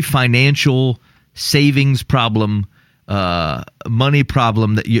 Every financial savings problem, money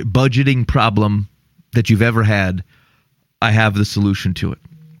problem, budgeting problem that you've ever had, I have the solution to it.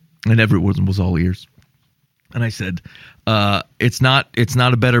 And everyone was all ears. And I said, it's not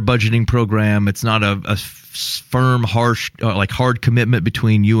a better budgeting program. It's not a firm, harsh, hard commitment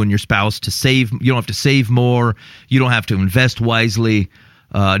between you and your spouse to save. You don't have to save more. You don't have to invest wisely.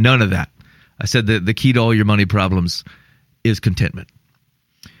 None of that. I said that the key to all your money problems is contentment.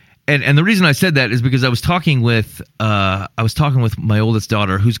 And the reason I said that is because I was talking with my oldest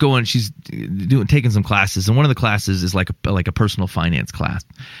daughter, who's she's taking some classes, and one of the classes is like a personal finance class.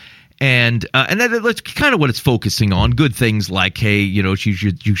 And that's kind of what it's focusing on. Good things like, hey, you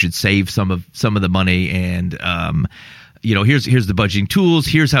should save some of the money, and here's the budgeting tools.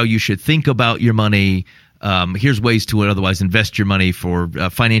 Here's how you should think about your money. Here's ways to otherwise invest your money for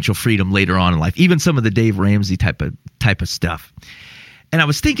financial freedom later on in life. Even some of the Dave Ramsey type of stuff. And I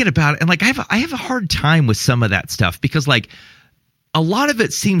was thinking about it, and I have a hard time with some of that stuff because a lot of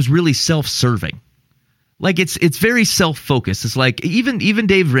it seems really self-serving. It's very self-focused. It's like even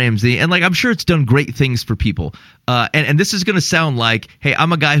Dave Ramsey, and I'm sure it's done great things for people. And this is going to sound like, hey,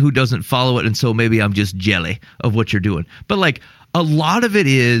 I'm a guy who doesn't follow it, and so maybe I'm just jelly of what you're doing. But a lot of it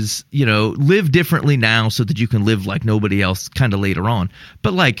is, live differently now so that you can live like nobody else kind of later on.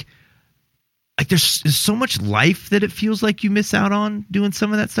 But there's so much life that it feels like you miss out on doing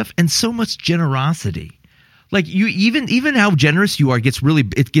some of that stuff, and so much generosity. You even how generous you are gets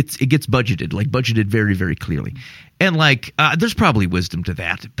budgeted, budgeted very, very clearly. And there's probably wisdom to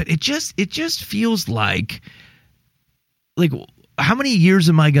that, but it just feels like how many years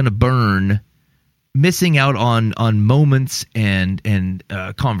am I going to burn missing out on moments and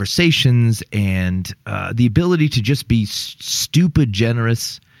conversations and the ability to just be stupid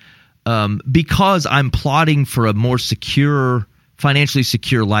generous because I'm plotting for a more secure, financially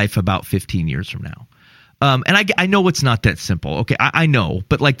secure life about 15 years from now. And I know it's not that simple. Okay, I know,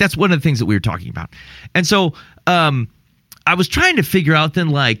 but that's one of the things that we were talking about. And so I was trying to figure out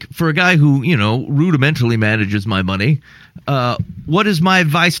then, for a guy who, rudimentally manages my money, what is my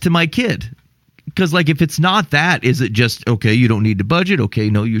advice to my kid? Because if it's not that, is it just, okay, you don't need to budget? Okay,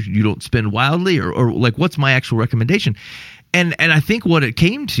 no, you don't spend wildly, or what's my actual recommendation? And I think what it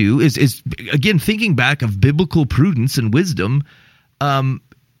came to is again, thinking back of biblical prudence and wisdom,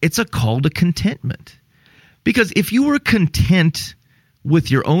 it's a call to contentment. Because if you were content with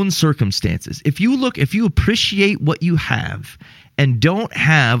your own circumstances, if you appreciate what you have and don't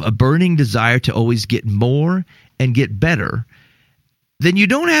have a burning desire to always get more and get better, then you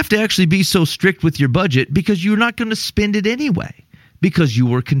don't have to actually be so strict with your budget because you're not going to spend it anyway because you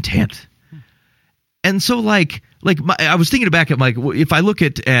were content. And so I was thinking back at if I look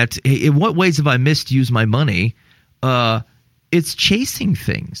at in what ways have I misused my money, it's chasing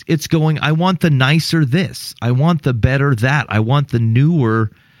things. It's going, I want the nicer this. I want the better that. I want the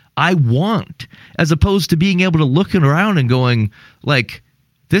newer I want, as opposed to being able to look around and going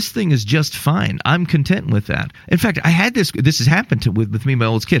this thing is just fine. I'm content with that. In fact, I had this has happened with me and my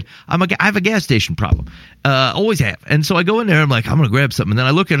oldest kid. I have a gas station problem. Always have. And so I go in there, I'm going to grab something. And then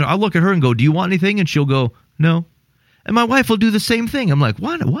I'll look at her and go, do you want anything? And she'll go, no. And my wife will do the same thing. I'm like,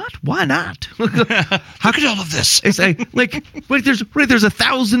 what? Why not? How could all of this? It's there's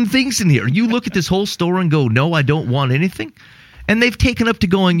 1,000 things in here. You look at this whole store and go, no, I don't want anything. And they've taken up to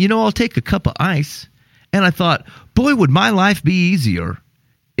going, I'll take a cup of ice. And I thought, boy, would my life be easier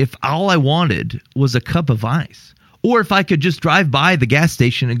if all I wanted was a cup of ice. Or if I could just drive by the gas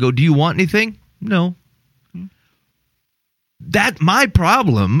station and go, do you want anything? No. That my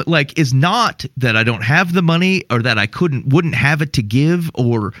problem is not that I don't have the money or that I wouldn't have it to give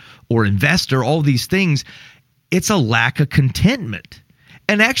or invest or all these things. It's a lack of contentment.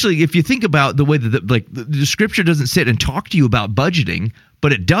 And actually, if you think about the way that the scripture doesn't sit and talk to you about budgeting,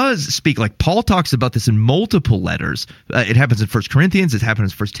 but it does speak, Paul talks about this in multiple letters. It happens in 1 Corinthians. It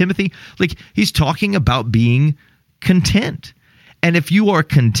happens in 1 Timothy. He's talking about being content. And if you are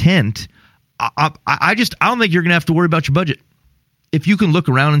content, I don't think you're going to have to worry about your budget. If you can look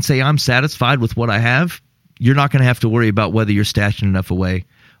around and say, I'm satisfied with what I have, you're not going to have to worry about whether you're stashing enough away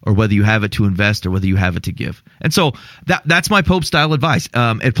or whether you have it to invest or whether you have it to give. And so that's my Pope style advice.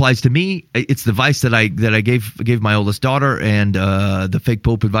 It applies to me. It's the advice that I gave my oldest daughter, and the fake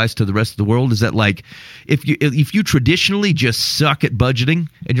Pope advice to the rest of the world is that if you traditionally just suck at budgeting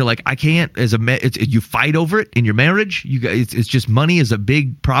and you're like, I can't, you fight over it in your marriage. It's just money is a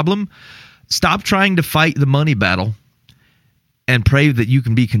big problem. Stop trying to fight the money battle and pray that you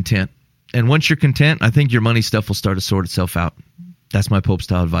can be content. And once you're content, I think your money stuff will start to sort itself out. That's my Pope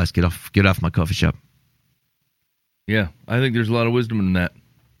style advice. Get off my coffee shop. Yeah, I think there's a lot of wisdom in that.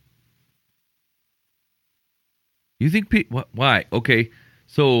 You think why? Okay,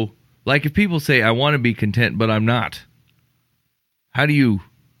 so like if people say I want to be content but I'm not, how do you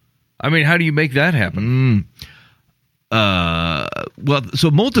make that happen? Well,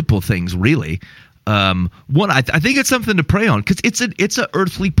 so multiple things really. One, I think it's something to pray on because it's a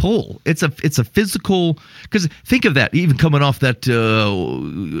earthly pull. It's a physical. Because think of that, even coming off that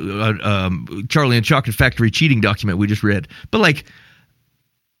Charlie and Chocolate Factory cheating document we just read. But like,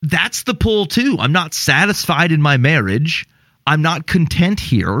 that's the pull too. I'm not satisfied in my marriage. I'm not content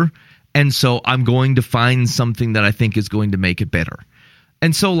here, and so I'm going to find something that I think is going to make it better.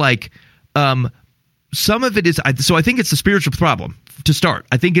 And so like, some of it is, so I think it's a spiritual problem to start.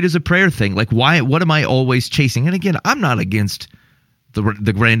 I think it is a prayer thing. Like, what am I always chasing? And again, I'm not against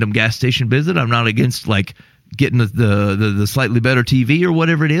the random gas station visit. I'm not against like getting the slightly better TV or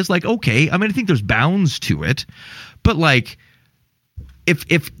whatever it is. Like, okay, I mean, I think there's bounds to it, but like,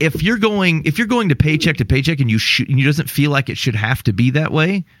 if you're going to paycheck and you doesn't feel like it should have to be that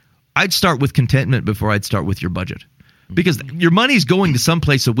way, I'd start with contentment before I'd start with your budget, because your money's going to some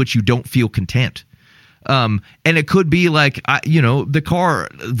place of which you don't feel content. And it could be like, the car,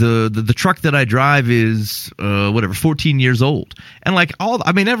 the truck that I drive is, 14 years old. And like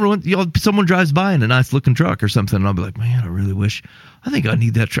someone drives by in a nice looking truck or something. And I'll be like, man, I think I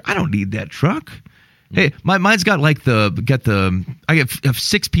need that truck. I don't need that truck. Hey, mine's got like I have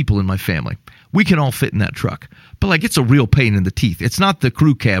 6 people in my family. We can all fit in that truck. But like, it's a real pain in the teeth. It's not the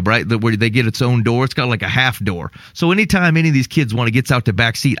crew cab, right? Where they get its own door. It's got like a half door. So anytime any of these kids want to get out the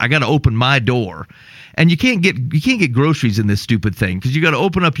back seat, I got to open my door. And you can't get groceries in this stupid thing because you got to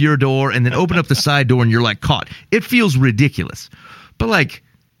open up your door and then open up the side door and you're like caught. It feels ridiculous. But like,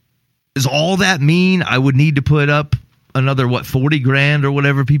 does all that mean I would need to put up another $40,000 or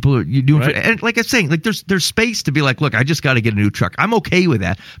whatever people are you doing? Right. And like I'm saying, like there's space to be like, look, I just got to get a new truck. I'm okay with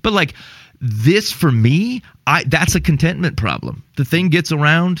that. But like this for me, that's a contentment problem. The thing gets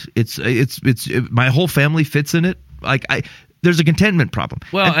around. It's my whole family fits in it. Like there's a contentment problem.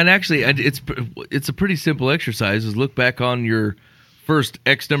 Well, and actually, it's a pretty simple exercise. Is look back on your first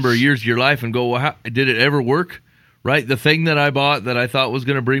X number of years of your life and go, well, did it ever work? Right, the thing that I bought that I thought was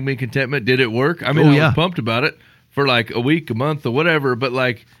going to bring me contentment, did it work? I mean, I was pumped about it for like a week, a month, or whatever. But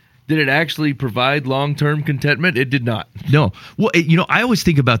like, did it actually provide long-term contentment? It did not. No. Well, I always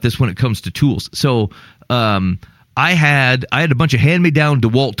think about this when it comes to tools. So, I had a bunch of hand-me-down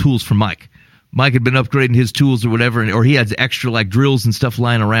DeWalt tools from Mike. Mike had been upgrading his tools or whatever, or he had extra like drills and stuff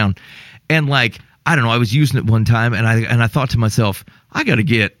lying around. And like, I don't know, I was using it one time and I thought to myself,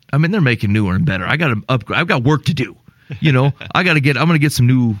 they're making newer and better. I got to upgrade. I've got work to do. I'm going to get some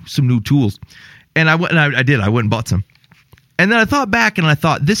new tools. And I went and I did. I went and bought some. And then I thought back and I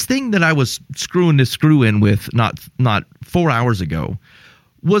thought, this thing that I was screwing this screw in with not 4 hours ago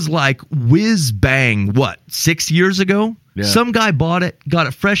was like whiz bang, 6 years ago? Yeah. Some guy bought it, got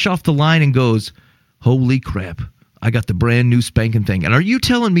it fresh off the line and goes, holy crap, I got the brand new spanking thing. And are you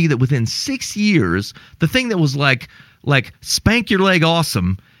telling me that within 6 years, the thing that was like spank your leg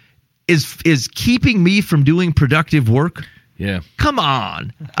awesome is keeping me from doing productive work? Yeah. Come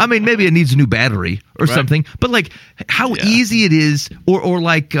on. I mean, maybe it needs a new battery or something. But like how easy it is, or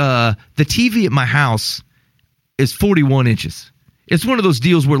like the TV at my house is 41 inches. It's one of those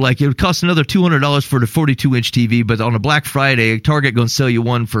deals where like it would cost another $200 for the 42-inch TV, but on a Black Friday, Target going to sell you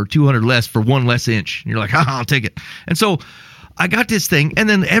one for $200 less for one less inch. And you're like, I'll take it. And so I got this thing, and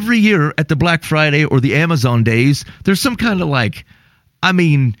then every year at the Black Friday or the Amazon days, there's some kind of like,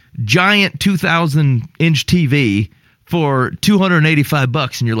 giant 2,000-inch TV for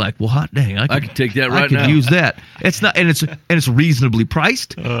 $285, and you're like, well, hot dang, I can take that right now. I could use that. It's not, and it's reasonably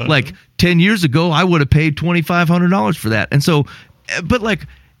priced. Like 10 years ago, I would have paid $2,500 for that. And so, but like,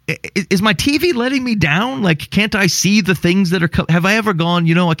 is my TV letting me down? Like, can't I see the things that are? Have I ever gone?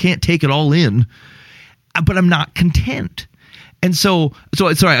 I can't take it all in, but I'm not content. And so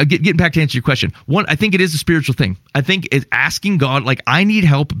sorry, getting back to answer your question. One, I think it is a spiritual thing. I think it's asking God, like, I need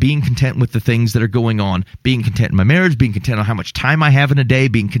help being content with the things that are going on, being content in my marriage, being content on how much time I have in a day,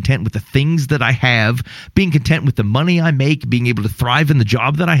 being content with the things that I have, being content with the money I make, being able to thrive in the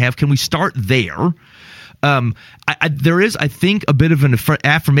job that I have. Can we start there? There is, I think, a bit of an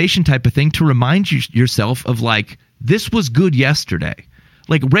affirmation type of thing to remind yourself of, like, this was good yesterday.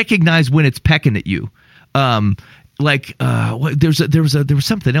 Like, recognize when it's pecking at you. There was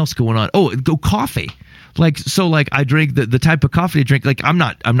something else going on. Oh, go coffee. Like, so like I drink the type of coffee I drink. Like, I'm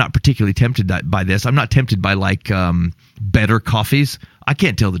not particularly tempted by this. I'm not tempted by like better coffees. I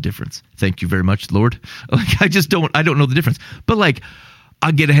can't tell the difference. Thank you very much, Lord. Like, I don't know the difference. But like,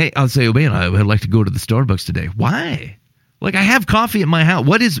 I'll say, oh man, I would like to go to the Starbucks today. Why? Like, I have coffee at my house.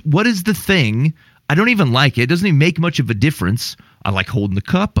 What is the thing I don't even like it. It doesn't even make much of a difference. I like holding the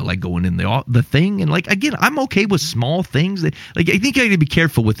cup. I like going in the thing. And like, again, I'm okay with small things. Like, I think I got to be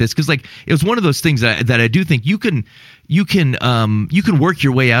careful with this because like it was one of those things that I do think you can work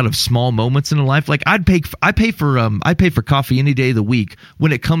your way out of small moments in a life. Like I pay for coffee any day of the week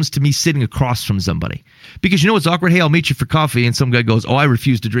when it comes to me sitting across from somebody, because you know what's awkward? Hey, I'll meet you for coffee, and some guy goes, "Oh, I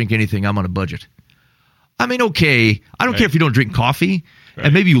refuse to drink anything. I'm on a budget." I mean, okay, I don't care if you don't drink coffee,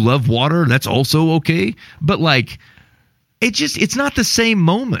 and maybe you love water. That's also okay. But like, it's not the same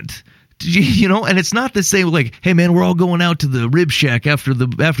moment, you know. And it's not the same. Like, hey man, we're all going out to the Rib Shack after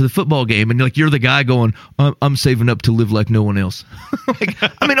the football game, and like you're the guy going, I'm saving up to live like no one else. Like,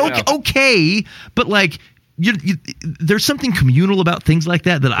 I mean, okay, but like. There's something communal about things like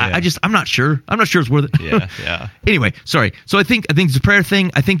that I'm not sure. I'm not sure it's worth it. Yeah. Anyway, sorry. So I think it's a prayer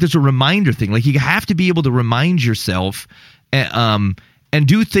thing. I think there's a reminder thing. Like you have to be able to remind yourself, and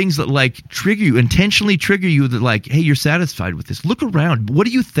do things that like intentionally trigger you. That like, hey, you're satisfied with this. Look around. What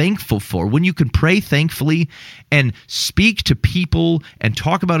are you thankful for? When you can pray thankfully and speak to people and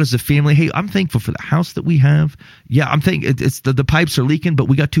talk about as a family. Hey, I'm thankful for the house that we have. Yeah, I'm thankful. It's the pipes are leaking, but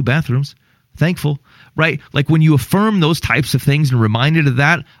we got 2 bathrooms. Thankful, right? Like when you affirm those types of things and reminded of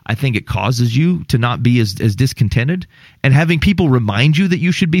that, I think it causes you to not be as discontented. And having people remind you that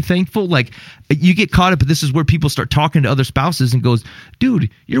you should be thankful, like you get caught up. But this is where people start talking to other spouses and goes, "Dude,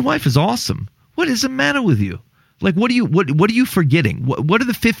 your wife is awesome. What is the matter with you? Like, what are you forgetting? What are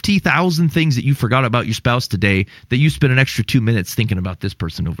the 50,000 things that you forgot about your spouse today that you spent an extra 2 minutes thinking about this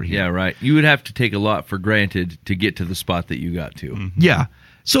person over here?" Yeah, right. You would have to take a lot for granted to get to the spot that you got to. Mm-hmm. Yeah.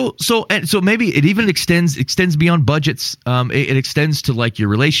 So maybe it even extends beyond budgets. It extends to like your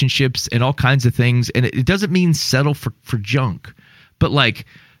relationships and all kinds of things. And it doesn't mean settle for junk, but like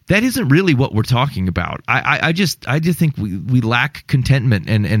that isn't really what we're talking about. I just think we lack contentment.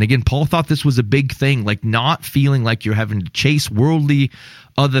 And again, Paul thought this was a big thing, like not feeling like you're having to chase worldly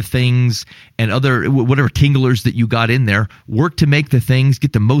other things and other whatever tinglers that you got in there. Work to make the things,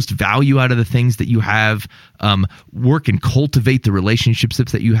 get the most value out of the things that you have. Work and cultivate the relationships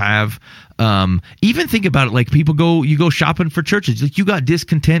that you have. Even think about it, like you go shopping for churches. Like you got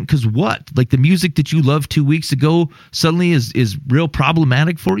discontent because what? Like the music that you loved 2 weeks ago suddenly is real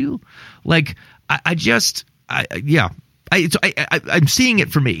problematic for you. Like I'm seeing it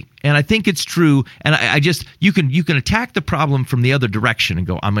for me, and I think it's true. And you can attack the problem from the other direction and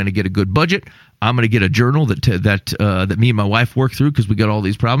go, I'm going to get a good budget. I'm going to get a journal that me and my wife work through because we got all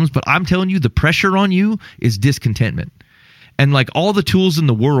these problems. But I'm telling you, the pressure on you is discontentment, and like all the tools in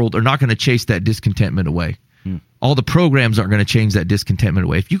the world are not going to chase that discontentment away. All the programs aren't going to change that discontentment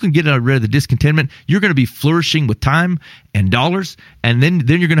away. If you can get rid of the discontentment, you're going to be flourishing with time and dollars, and then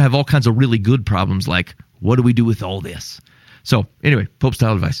you're going to have all kinds of really good problems like, what do we do with all this? So anyway, Pope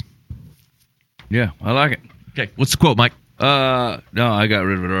style advice. Yeah, I like it. Okay, what's the quote, Mike? No, I got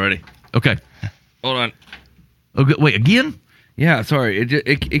rid of it already. Okay. Hold on. Okay, wait, again? Yeah, sorry.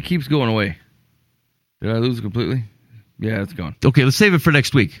 It keeps going away. Did I lose it completely? Yeah, it's gone. Okay, let's save it for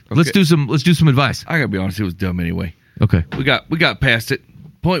next week. Okay. Let's do some advice. I gotta be honest, it was dumb anyway. Okay. We got past it.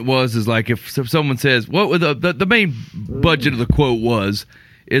 Point is like if someone says what the main budget of the quote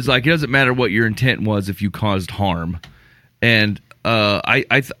is like, it doesn't matter what your intent was if you caused harm. And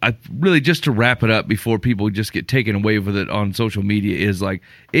I really, just to wrap it up before people just get taken away with it on social media, is like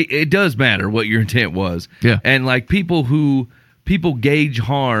it does matter what your intent was. Yeah. And like people gauge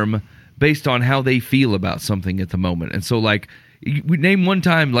harm based on how they feel about something at the moment. And so like we name one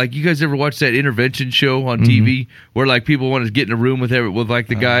time, like you guys ever watch that intervention show on TV where like people want to get in a room with like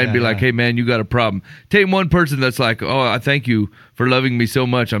the guy and be like, hey man, you got a problem. Take one person that's like, oh, I thank you for loving me so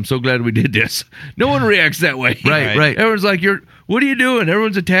much. I'm so glad we did this. No one reacts that way. Right. Everyone's like, what are you doing?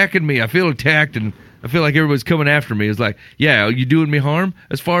 Everyone's attacking me. I feel attacked and I feel like everybody's coming after me. It's like, yeah, are you doing me harm?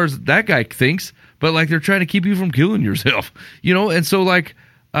 As far as that guy thinks, but like they're trying to keep you from killing yourself, you know? And so like,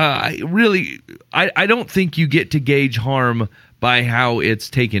 I don't think you get to gauge harm by how it's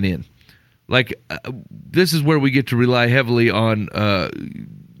taken in. Like, this is where we get to rely heavily on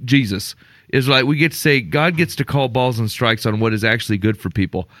Jesus. Is like we get to say God gets to call balls and strikes on what is actually good for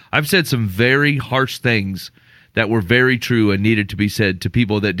people. I've said some very harsh things that were very true and needed to be said to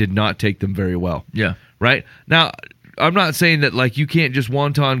people that did not take them very well. Yeah. Right? Now, I'm not saying that like you can't just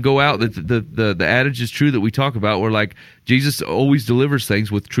wanton go out. That the adage is true that we talk about, where like Jesus always delivers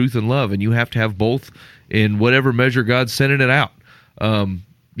things with truth and love, and you have to have both in whatever measure God's sending it out.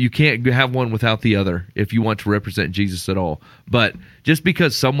 You can't have one without the other if you want to represent Jesus at all. But just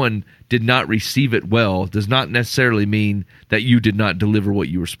because someone did not receive it well does not necessarily mean that you did not deliver what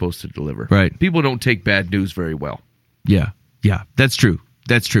you were supposed to deliver. Right. People don't take bad news very well. Yeah, that's true.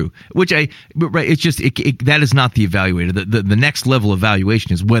 That's true. Right. It's just that is not the evaluator. The next level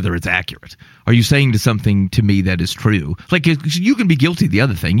evaluation is whether it's accurate. Are you saying something to me that is true? Like you can be guilty of the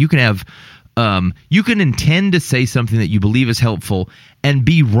other thing. You can have, you can intend to say something that you believe is helpful and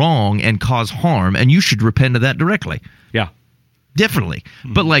be wrong and cause harm, and you should repent of that directly. Yeah. Definitely.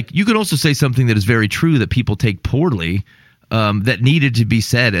 But like you could also say something that is very true that people take poorly, that needed to be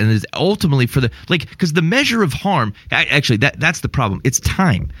said, and is ultimately for because the measure of harm, actually that's the problem. It's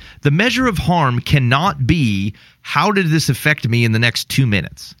time. The measure of harm cannot be how did this affect me in the next 2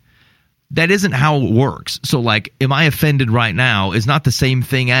 minutes. That isn't how it works. So like, am I offended right now is not the same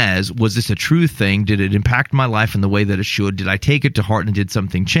thing as, was this a true thing? Did it impact my life in the way that it should? Did I take it to heart and did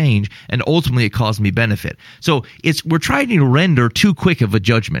something change? And ultimately it caused me benefit. So we're trying to render too quick of a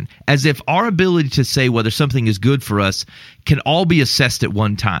judgment, as if our ability to say whether something is good for us can all be assessed at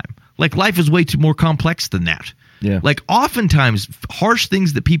one time. Like life is way too more complex than that. Yeah. Like oftentimes harsh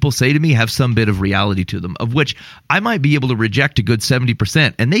things that people say to me have some bit of reality to them, of which I might be able to reject a good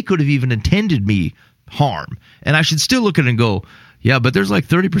 70%, and they could have even intended me harm. And I should still look at it and go, yeah, but there's like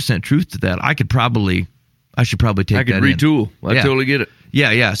 30% truth to that. I should probably take that in. I could retool. I totally get it.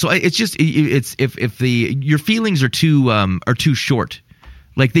 Yeah. So it's just it's if your feelings are too short.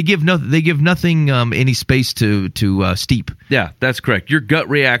 Like they give nothing any space to steep. Yeah, that's correct. Your gut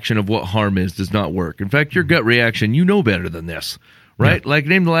reaction of what harm is does not work. In fact, your gut reaction, you know better than this, right? Yeah. Like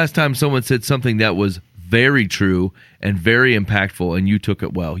name the last time someone said something that was very true and very impactful and you took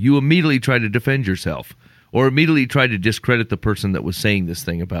it well. You immediately tried to defend yourself or immediately tried to discredit the person that was saying this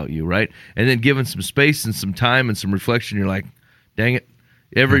thing about you, right? And then given some space and some time and some reflection, you're like, dang it,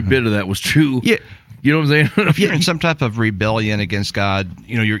 every bit of that was true. Yeah. You know what I'm saying? If you're in some type of rebellion against God,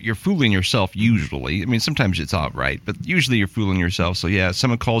 you're fooling yourself usually. I mean, sometimes it's all right, but usually you're fooling yourself. So yeah, if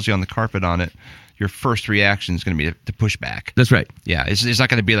someone calls you on the carpet on it, your first reaction is going to be to push back. That's right. Yeah, it's not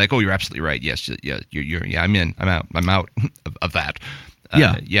going to be like, oh, you're absolutely right. Yes, yeah, I'm in. I'm out of that.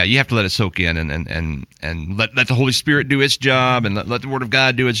 Yeah, you have to let it soak in and let the Holy Spirit do its job and let the Word of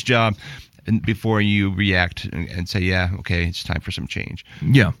God do its job. And before you react and say, yeah, okay, it's time for some change.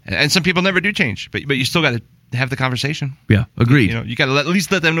 Yeah. And some people never do change, but you still got to have the conversation. Yeah, agreed. You got to at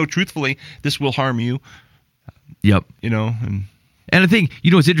least let them know truthfully, this will harm you. Yep. And I think,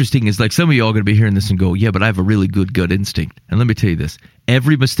 what's interesting is like some of you all are going to be hearing this and go, yeah, but I have a really good gut instinct. And let me tell you this,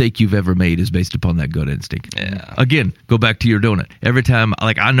 every mistake you've ever made is based upon that gut instinct. Yeah. Again, go back to your donut. Every time,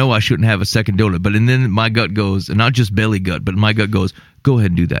 like I know I shouldn't have a second donut, and then my gut goes, and not just belly gut, but my gut goes, go ahead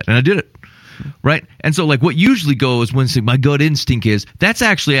and do that. And I did it. Right. And so like what usually goes when my gut instinct is, that's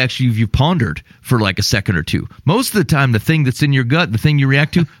actually you've pondered for like a second or two. Most of the time, the thing that's in your gut, the thing you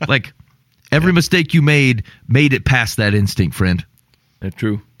react to, like every mistake you made it past that instinct, friend. That's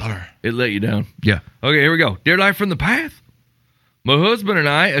true. Bummer. It let you down. Yeah. Okay, here we go. Dear Life from the Path. My husband and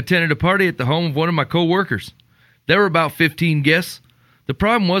I attended a party at the home of one of my co-workers. There were about 15 guests. The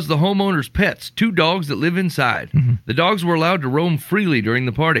problem was the homeowner's pets, 2 dogs that live inside. Mm-hmm. The dogs were allowed to roam freely during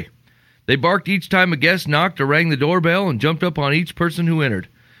the party. They barked each time a guest knocked or rang the doorbell and jumped up on each person who entered.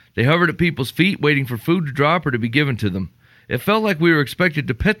 They hovered at people's feet, waiting for food to drop or to be given to them. It felt like we were expected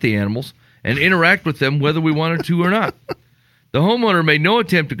to pet the animals and interact with them whether we wanted to or not. The homeowner made no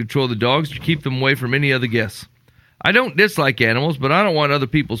attempt to control the dogs or keep them away from any other guests. I don't dislike animals, but I don't want other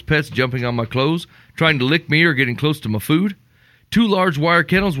people's pets jumping on my clothes, trying to lick me or getting close to my food. 2 large wire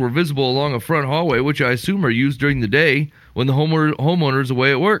kennels were visible along a front hallway, which I assume are used during the day when the homeowner is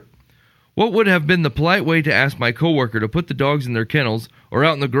away at work. What would have been the polite way to ask my coworker to put the dogs in their kennels or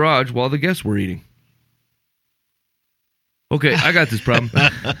out in the garage while the guests were eating? Okay, I got this problem.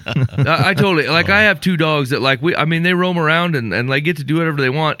 I totally, I have 2 dogs that they roam around and get to do whatever they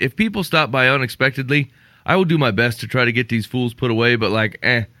want. If people stop by unexpectedly, I will do my best to try to get these fools put away, but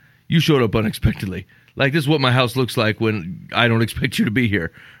you showed up unexpectedly. Like, this is what my house looks like when I don't expect you to be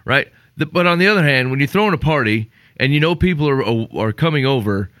here, right? But on the other hand, when you're throwing a party and people are coming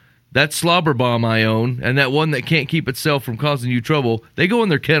over, that slobber bomb I own and that one that can't keep itself from causing you trouble, they go in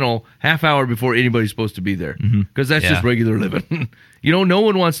their kennel half hour before anybody's supposed to be there, because that's just regular living. No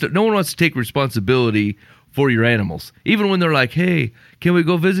one wants to take responsibility for your animals, even when they're like, "Hey, can we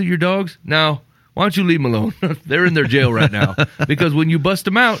go visit your dogs?" No, why don't you leave them alone? They're in their jail right now because when you bust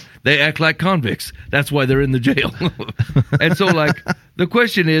them out, they act like convicts. That's why they're in the jail. And so, the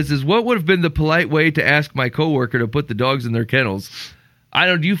question is what would have been the polite way to ask my coworker to put the dogs in their kennels?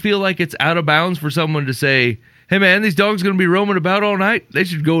 Do you feel like it's out of bounds for someone to say, hey, man, these dogs are going to be roaming about all night? They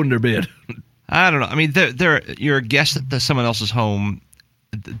should go in their bed. I don't know. I mean, you're a guest at someone else's home.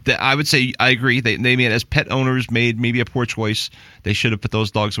 I would say I agree. They made, as pet owners, made maybe a poor choice. They should have put those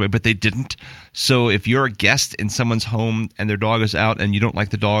dogs away, but they didn't. So if you're a guest in someone's home and their dog is out and you don't like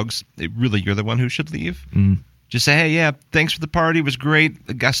the dogs, you're the one who should leave. Just say, hey, yeah, thanks for the party. It was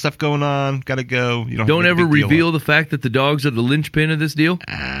great. Got stuff going on. Got to go. You don't ever reveal the fact that the dogs are the linchpin of this deal.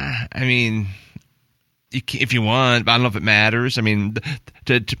 I mean, if you want, I don't know if it matters. I mean,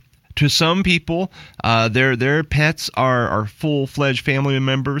 to some people, their pets are full-fledged family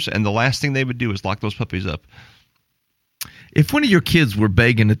members, and the last thing they would do is lock those puppies up. If one of your kids were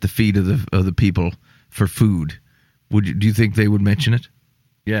begging at the feet of the people for food, do you think they would mention it?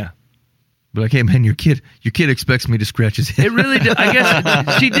 Yeah. But like, hey man, your kid expects me to scratch his head. It really, I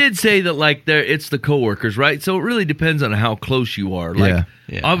guess she did say that like it's the coworkers, right? So it really depends on how close you are. Like,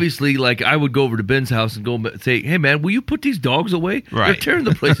 obviously, like I would go over to Ben's house and go and say, hey man, will you put these dogs away? Right. They're tearing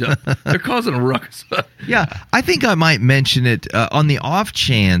the place up. They're causing a ruckus. Yeah, I think I might mention it on the off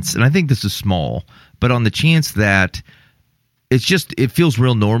chance, and I think this is small, but on the chance that it feels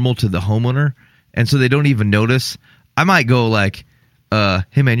real normal to the homeowner, and so they don't even notice. I might go like,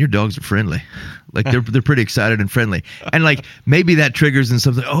 hey man, your dogs are friendly. Like they're pretty excited and friendly, and like maybe that triggers in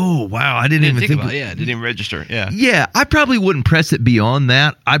something. Oh wow, I didn't even think about it. Yeah, didn't even register. Yeah. I probably wouldn't press it beyond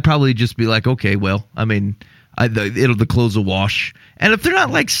that. I'd probably just be like, okay, well, I mean, the clothes will wash, and if they're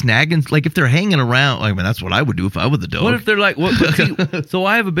not like snagging, like if they're hanging around, I mean, that's what I would do if I were the dog. What if they're like, so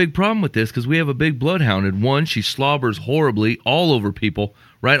I have a big problem with this because we have a big bloodhound, and one, she slobbers horribly all over people,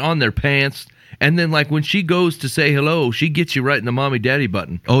 right on their pants. And then, like, when she goes to say hello, she gets you right in the mommy-daddy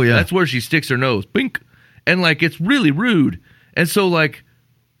button. Oh, yeah. That's where she sticks her nose. Bink. And, like, it's really rude. And so, like,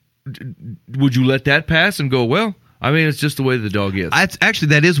 would you let that pass and go, well, I mean, it's just the way the dog is.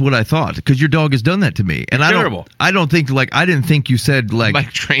 That is what I thought, because your dog has done that to me. And terrible. I don't think, like, I didn't think you said, like...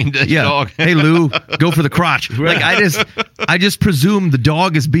 Mike trained a dog. Hey, Lou, go for the crotch. Right. Like, I just presumed the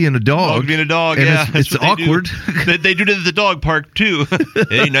dog is being a dog. Dog being a dog, and yeah. It's awkward. They do it at the dog park, too.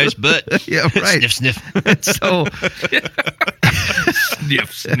 Hey, nice butt. Yeah, right. Sniff, sniff. So...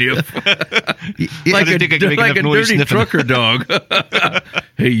 Sniff, sniff. like a dirty trucker dog.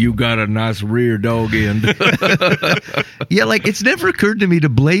 Hey, you got a nice rear dog end. Yeah, like it's never occurred to me to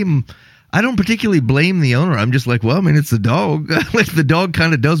blame. I don't particularly blame the owner. I'm just like, well, I mean, it's the dog. Like the dog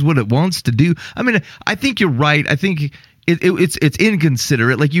kind of does what it wants to do. I mean, I think you're right. I think it's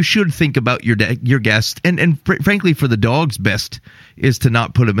inconsiderate. Like you should think about your guest, and frankly, for the dog's best is to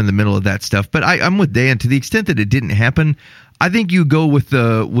not put him in the middle of that stuff. But I'm with Dan to the extent that it didn't happen. I think you go with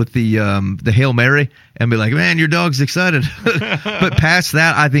the Hail Mary and be like, man, your dog's excited. But past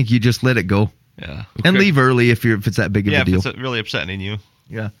that, I think you just let it go. Yeah. Okay. And leave early if it's that big of a deal. If it's really upsetting you.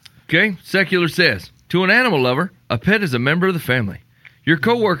 Yeah. Okay. Secular says, to an animal lover, a pet is a member of the family. Your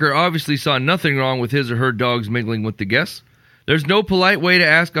coworker obviously saw nothing wrong with his or her dogs mingling with the guests. There's no polite way to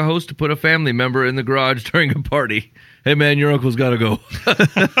ask a host to put a family member in the garage during a party. Hey man, your uncle's got to go.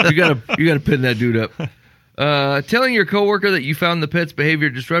 you gotta pin that dude up. Telling your coworker that you found the pet's behavior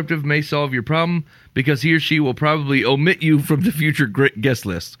disruptive may solve your problem because he or she will probably omit you from the future guest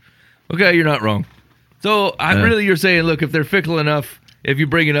list. Okay, you're not wrong. So really, you're saying, look, if they're fickle enough, if you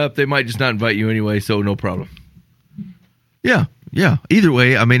bring it up, they might just not invite you anyway. So no problem. Yeah. Either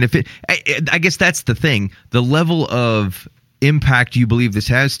way, I mean, I guess that's the thing. The level of impact you believe this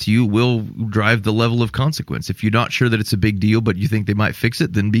has to you will drive the level of consequence. If you're not sure that it's a big deal, but you think they might fix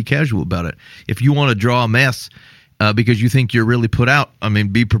it, then be casual about it. If you want to draw a mess because you think you're really put out, I mean,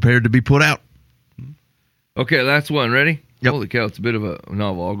 be prepared to be put out. Okay, last one. Ready? Yep. Holy cow, it's a bit of a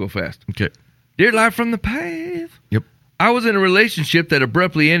novel. I'll go fast. Okay. Dear Life from the Path. Yep. I was in a relationship that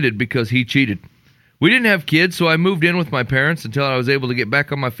abruptly ended because he cheated. We didn't have kids, so I moved in with my parents until I was able to get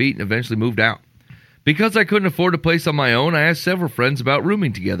back on my feet and eventually moved out. Because I couldn't afford a place on my own, I asked several friends about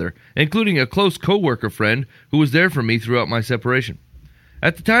rooming together, including a close coworker friend who was there for me throughout my separation.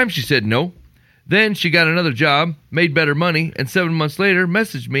 At the time, she said no. Then she got another job, made better money, and 7 months later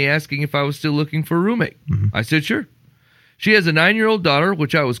messaged me asking if I was still looking for a roommate. Mm-hmm. I said sure. She has a 9-year-old daughter,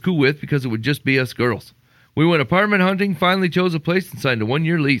 which I was cool with because it would just be us girls. We went apartment hunting, finally chose a place, and signed a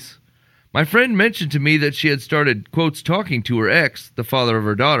 1-year lease. My friend mentioned to me that she had started, quotes, talking to her ex, the father of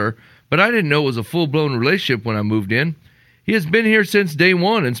her daughter, but I didn't know it was a full-blown relationship when I moved in. He has been here since day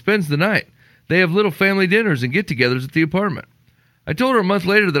one and spends the night. They have little family dinners and get-togethers at the apartment. I told her a month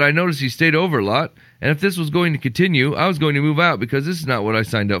later that I noticed he stayed over a lot, and if this was going to continue, I was going to move out because this is not what I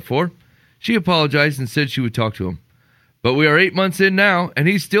signed up for. She apologized and said she would talk to him. But we are 8 months in now, and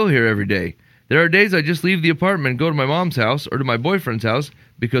he's still here every day. There are days I just leave the apartment and go to my mom's house or to my boyfriend's house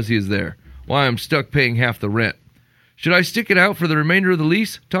because he is there, while I'm stuck paying half the rent. Should I stick it out for the remainder of the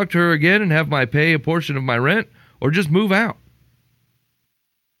lease, talk to her again, and have my pay a portion of my rent, or just move out?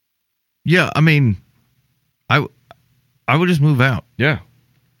 Yeah, I mean, I would just move out. Yeah.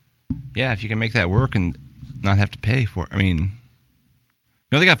 Yeah, if you can make that work and not have to pay for it. I mean,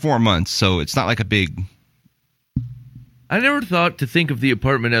 they got 4 months, so it's not like a big... I never thought to think of the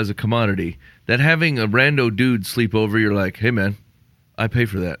apartment as a commodity. That having a rando dude sleep over, you're like, hey man, I pay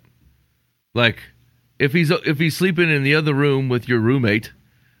for that. Like, if he's sleeping in the other room with your roommate,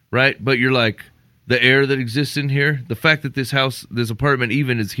 right? But you're like, the air that exists in here, the fact that this apartment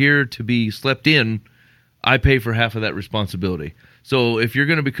even is here to be slept in, I pay for half of that responsibility. So if you're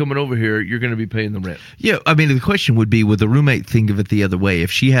going to be coming over here, you're going to be paying the rent. Yeah, I mean, the question would be, would the roommate think of it the other way? If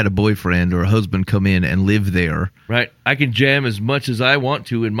she had a boyfriend or a husband come in and live there. Right. I can jam as much as I want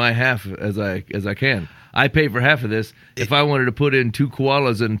to in my half as I can. I pay for half of this. If I wanted to put in 2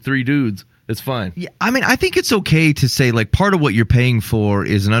 koalas and 3 dudes, it's fine. Yeah, I mean, I think it's okay to say, like, part of what you're paying for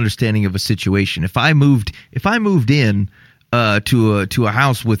is an understanding of a situation. If I moved in to a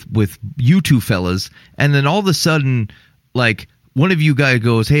house with you two fellas, and then all of a sudden, like, one of you guys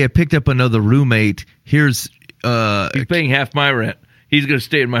goes, hey, I picked up another roommate. He's paying half my rent. He's going to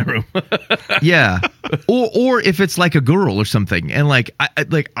stay in my room. Yeah. Or if it's like a girl or something. And like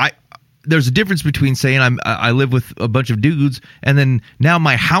I there's a difference between saying I live with a bunch of dudes and then now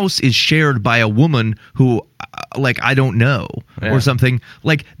my house is shared by a woman who like I don't know or something.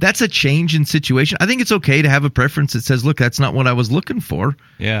 Like that's a change in situation. I think it's okay to have a preference that says, look, that's not what I was looking for.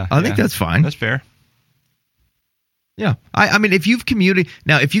 Yeah. I think that's fine. That's fair. Yeah. I mean, if you communicated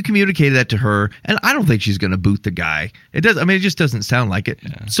that to her, and I don't think she's going to boot the guy. It just doesn't sound like it.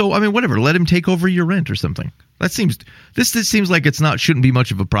 Yeah. So, I mean, whatever. Let him take over your rent or something. This seems like shouldn't be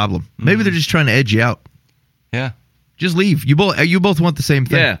much of a problem. Maybe they're just trying to edge you out. Yeah. Just leave. You both want the same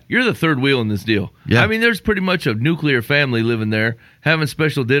thing. Yeah. You're the third wheel in this deal. Yeah. I mean, there's pretty much a nuclear family living there, having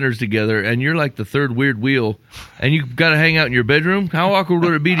special dinners together, and you're like the third weird wheel, and you've got to hang out in your bedroom. How awkward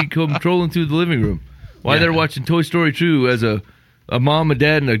would it be to come trolling through the living room? Why they're watching Toy Story 2 as a mom, a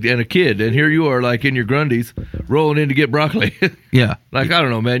dad, and a kid, and here you are like in your Grundies rolling in to get broccoli. Yeah. Like, I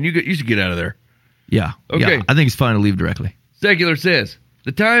don't know, man. You should get out of there. Yeah. Okay. Yeah. I think it's fine to leave directly. Secular says,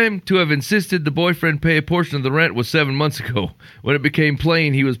 the time to have insisted the boyfriend pay a portion of the rent was 7 months ago, when it became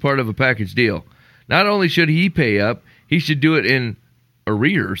plain he was part of a package deal. Not only should he pay up, he should do it in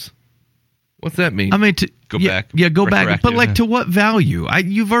arrears. What's that mean? I mean, go back. Yeah, go back. But like, to what value?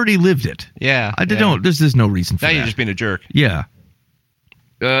 You've already lived it. Yeah. There's no reason for that. Now you're just being a jerk. Yeah.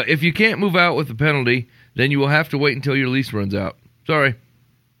 If you can't move out with a penalty, then you will have to wait until your lease runs out. Sorry.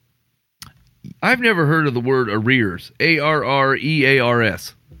 I've never heard of the word arrears.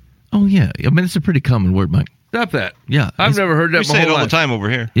 ARREARS. Oh, yeah. I mean, it's a pretty common word, Mike. Stop that. Yeah. I've never heard that We my say it whole all life. the time over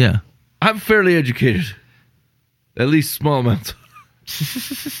here. Yeah. I'm fairly educated. At least small amounts.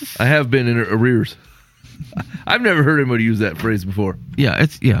 I have been in arrears. I've never heard anybody use that phrase before. Yeah,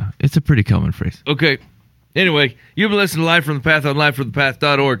 it's a pretty common phrase. Okay. Anyway, you've been listening to Live from the Path on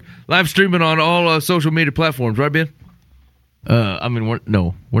livefromthepath.org. Live streaming on all social media platforms, right, Ben? I mean, we're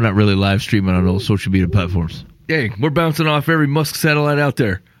not really live streaming on all social media platforms. Dang, we're bouncing off every Musk satellite out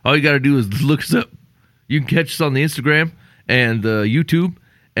there. All you got to do is look us up. You can catch us on the Instagram and the YouTube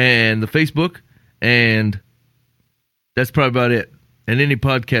and the Facebook, and that's probably about it. And any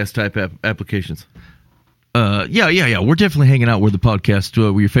podcast type applications. Yeah. We're definitely hanging out where the podcast,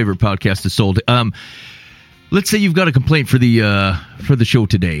 where your favorite podcast is sold. Let's say you've got a complaint for the show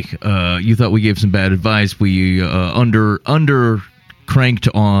today. You thought we gave some bad advice. We under cranked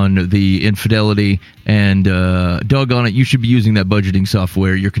on the infidelity, and doggone it, you should be using that budgeting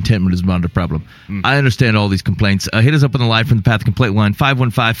software. Your contentment is not a problem. I understand all these complaints. Hit us up on the Live from the Path complaint line,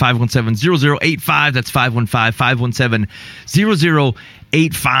 515-517-0085. That's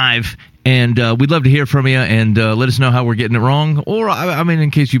 515-517-0085. And we'd love to hear from you, and let us know how we're getting it wrong. Or, I mean,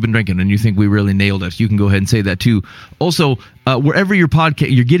 in case you've been drinking and you think we really nailed us, you can go ahead and say that too. Also, wherever you're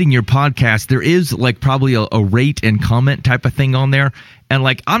getting your podcast, there is like probably a rate and comment type of thing on there. And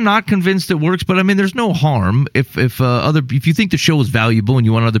like, I'm not convinced it works, but I mean, there's no harm if you think the show is valuable and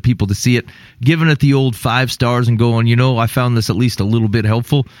you want other people to see it, giving it the old 5 stars and going, I found this at least a little bit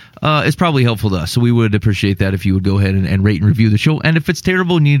helpful. It's probably helpful to us. So we would appreciate that if you would go ahead and rate and review the show. And if it's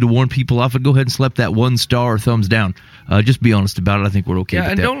terrible and you need to warn people off it, go ahead and slap that 1 star or thumbs down. Just be honest about it. I think we're okay with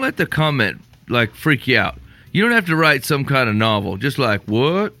that. Yeah, and don't let the comment like freak you out. You don't have to write some kind of novel, just like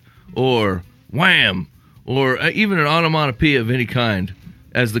what or wham or even an onomatopoeia of any kind.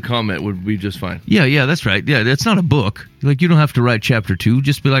 As the comment would be just fine. Yeah, that's right. Yeah, that's not a book. Like, you don't have to write chapter 2.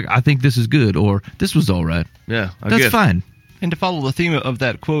 Just be like, I think this is good, or this was all right. Yeah, that's fine. And to follow the theme of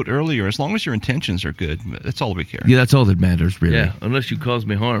that quote earlier, as long as your intentions are good, that's all we care. Yeah, that's all that matters, really. Yeah, unless you cause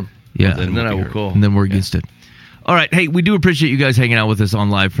me harm. Yeah, and then I will call. And then we're against it. All right. Hey, we do appreciate you guys hanging out with us on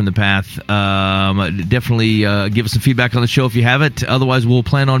Live from the Path. Definitely give us some feedback on the show if you have it. Otherwise, we'll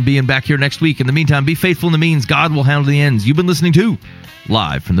plan on being back here next week. In the meantime, be faithful in the means. God will handle the ends. You've been listening to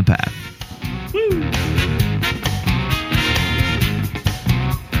Live from the Path. Woo!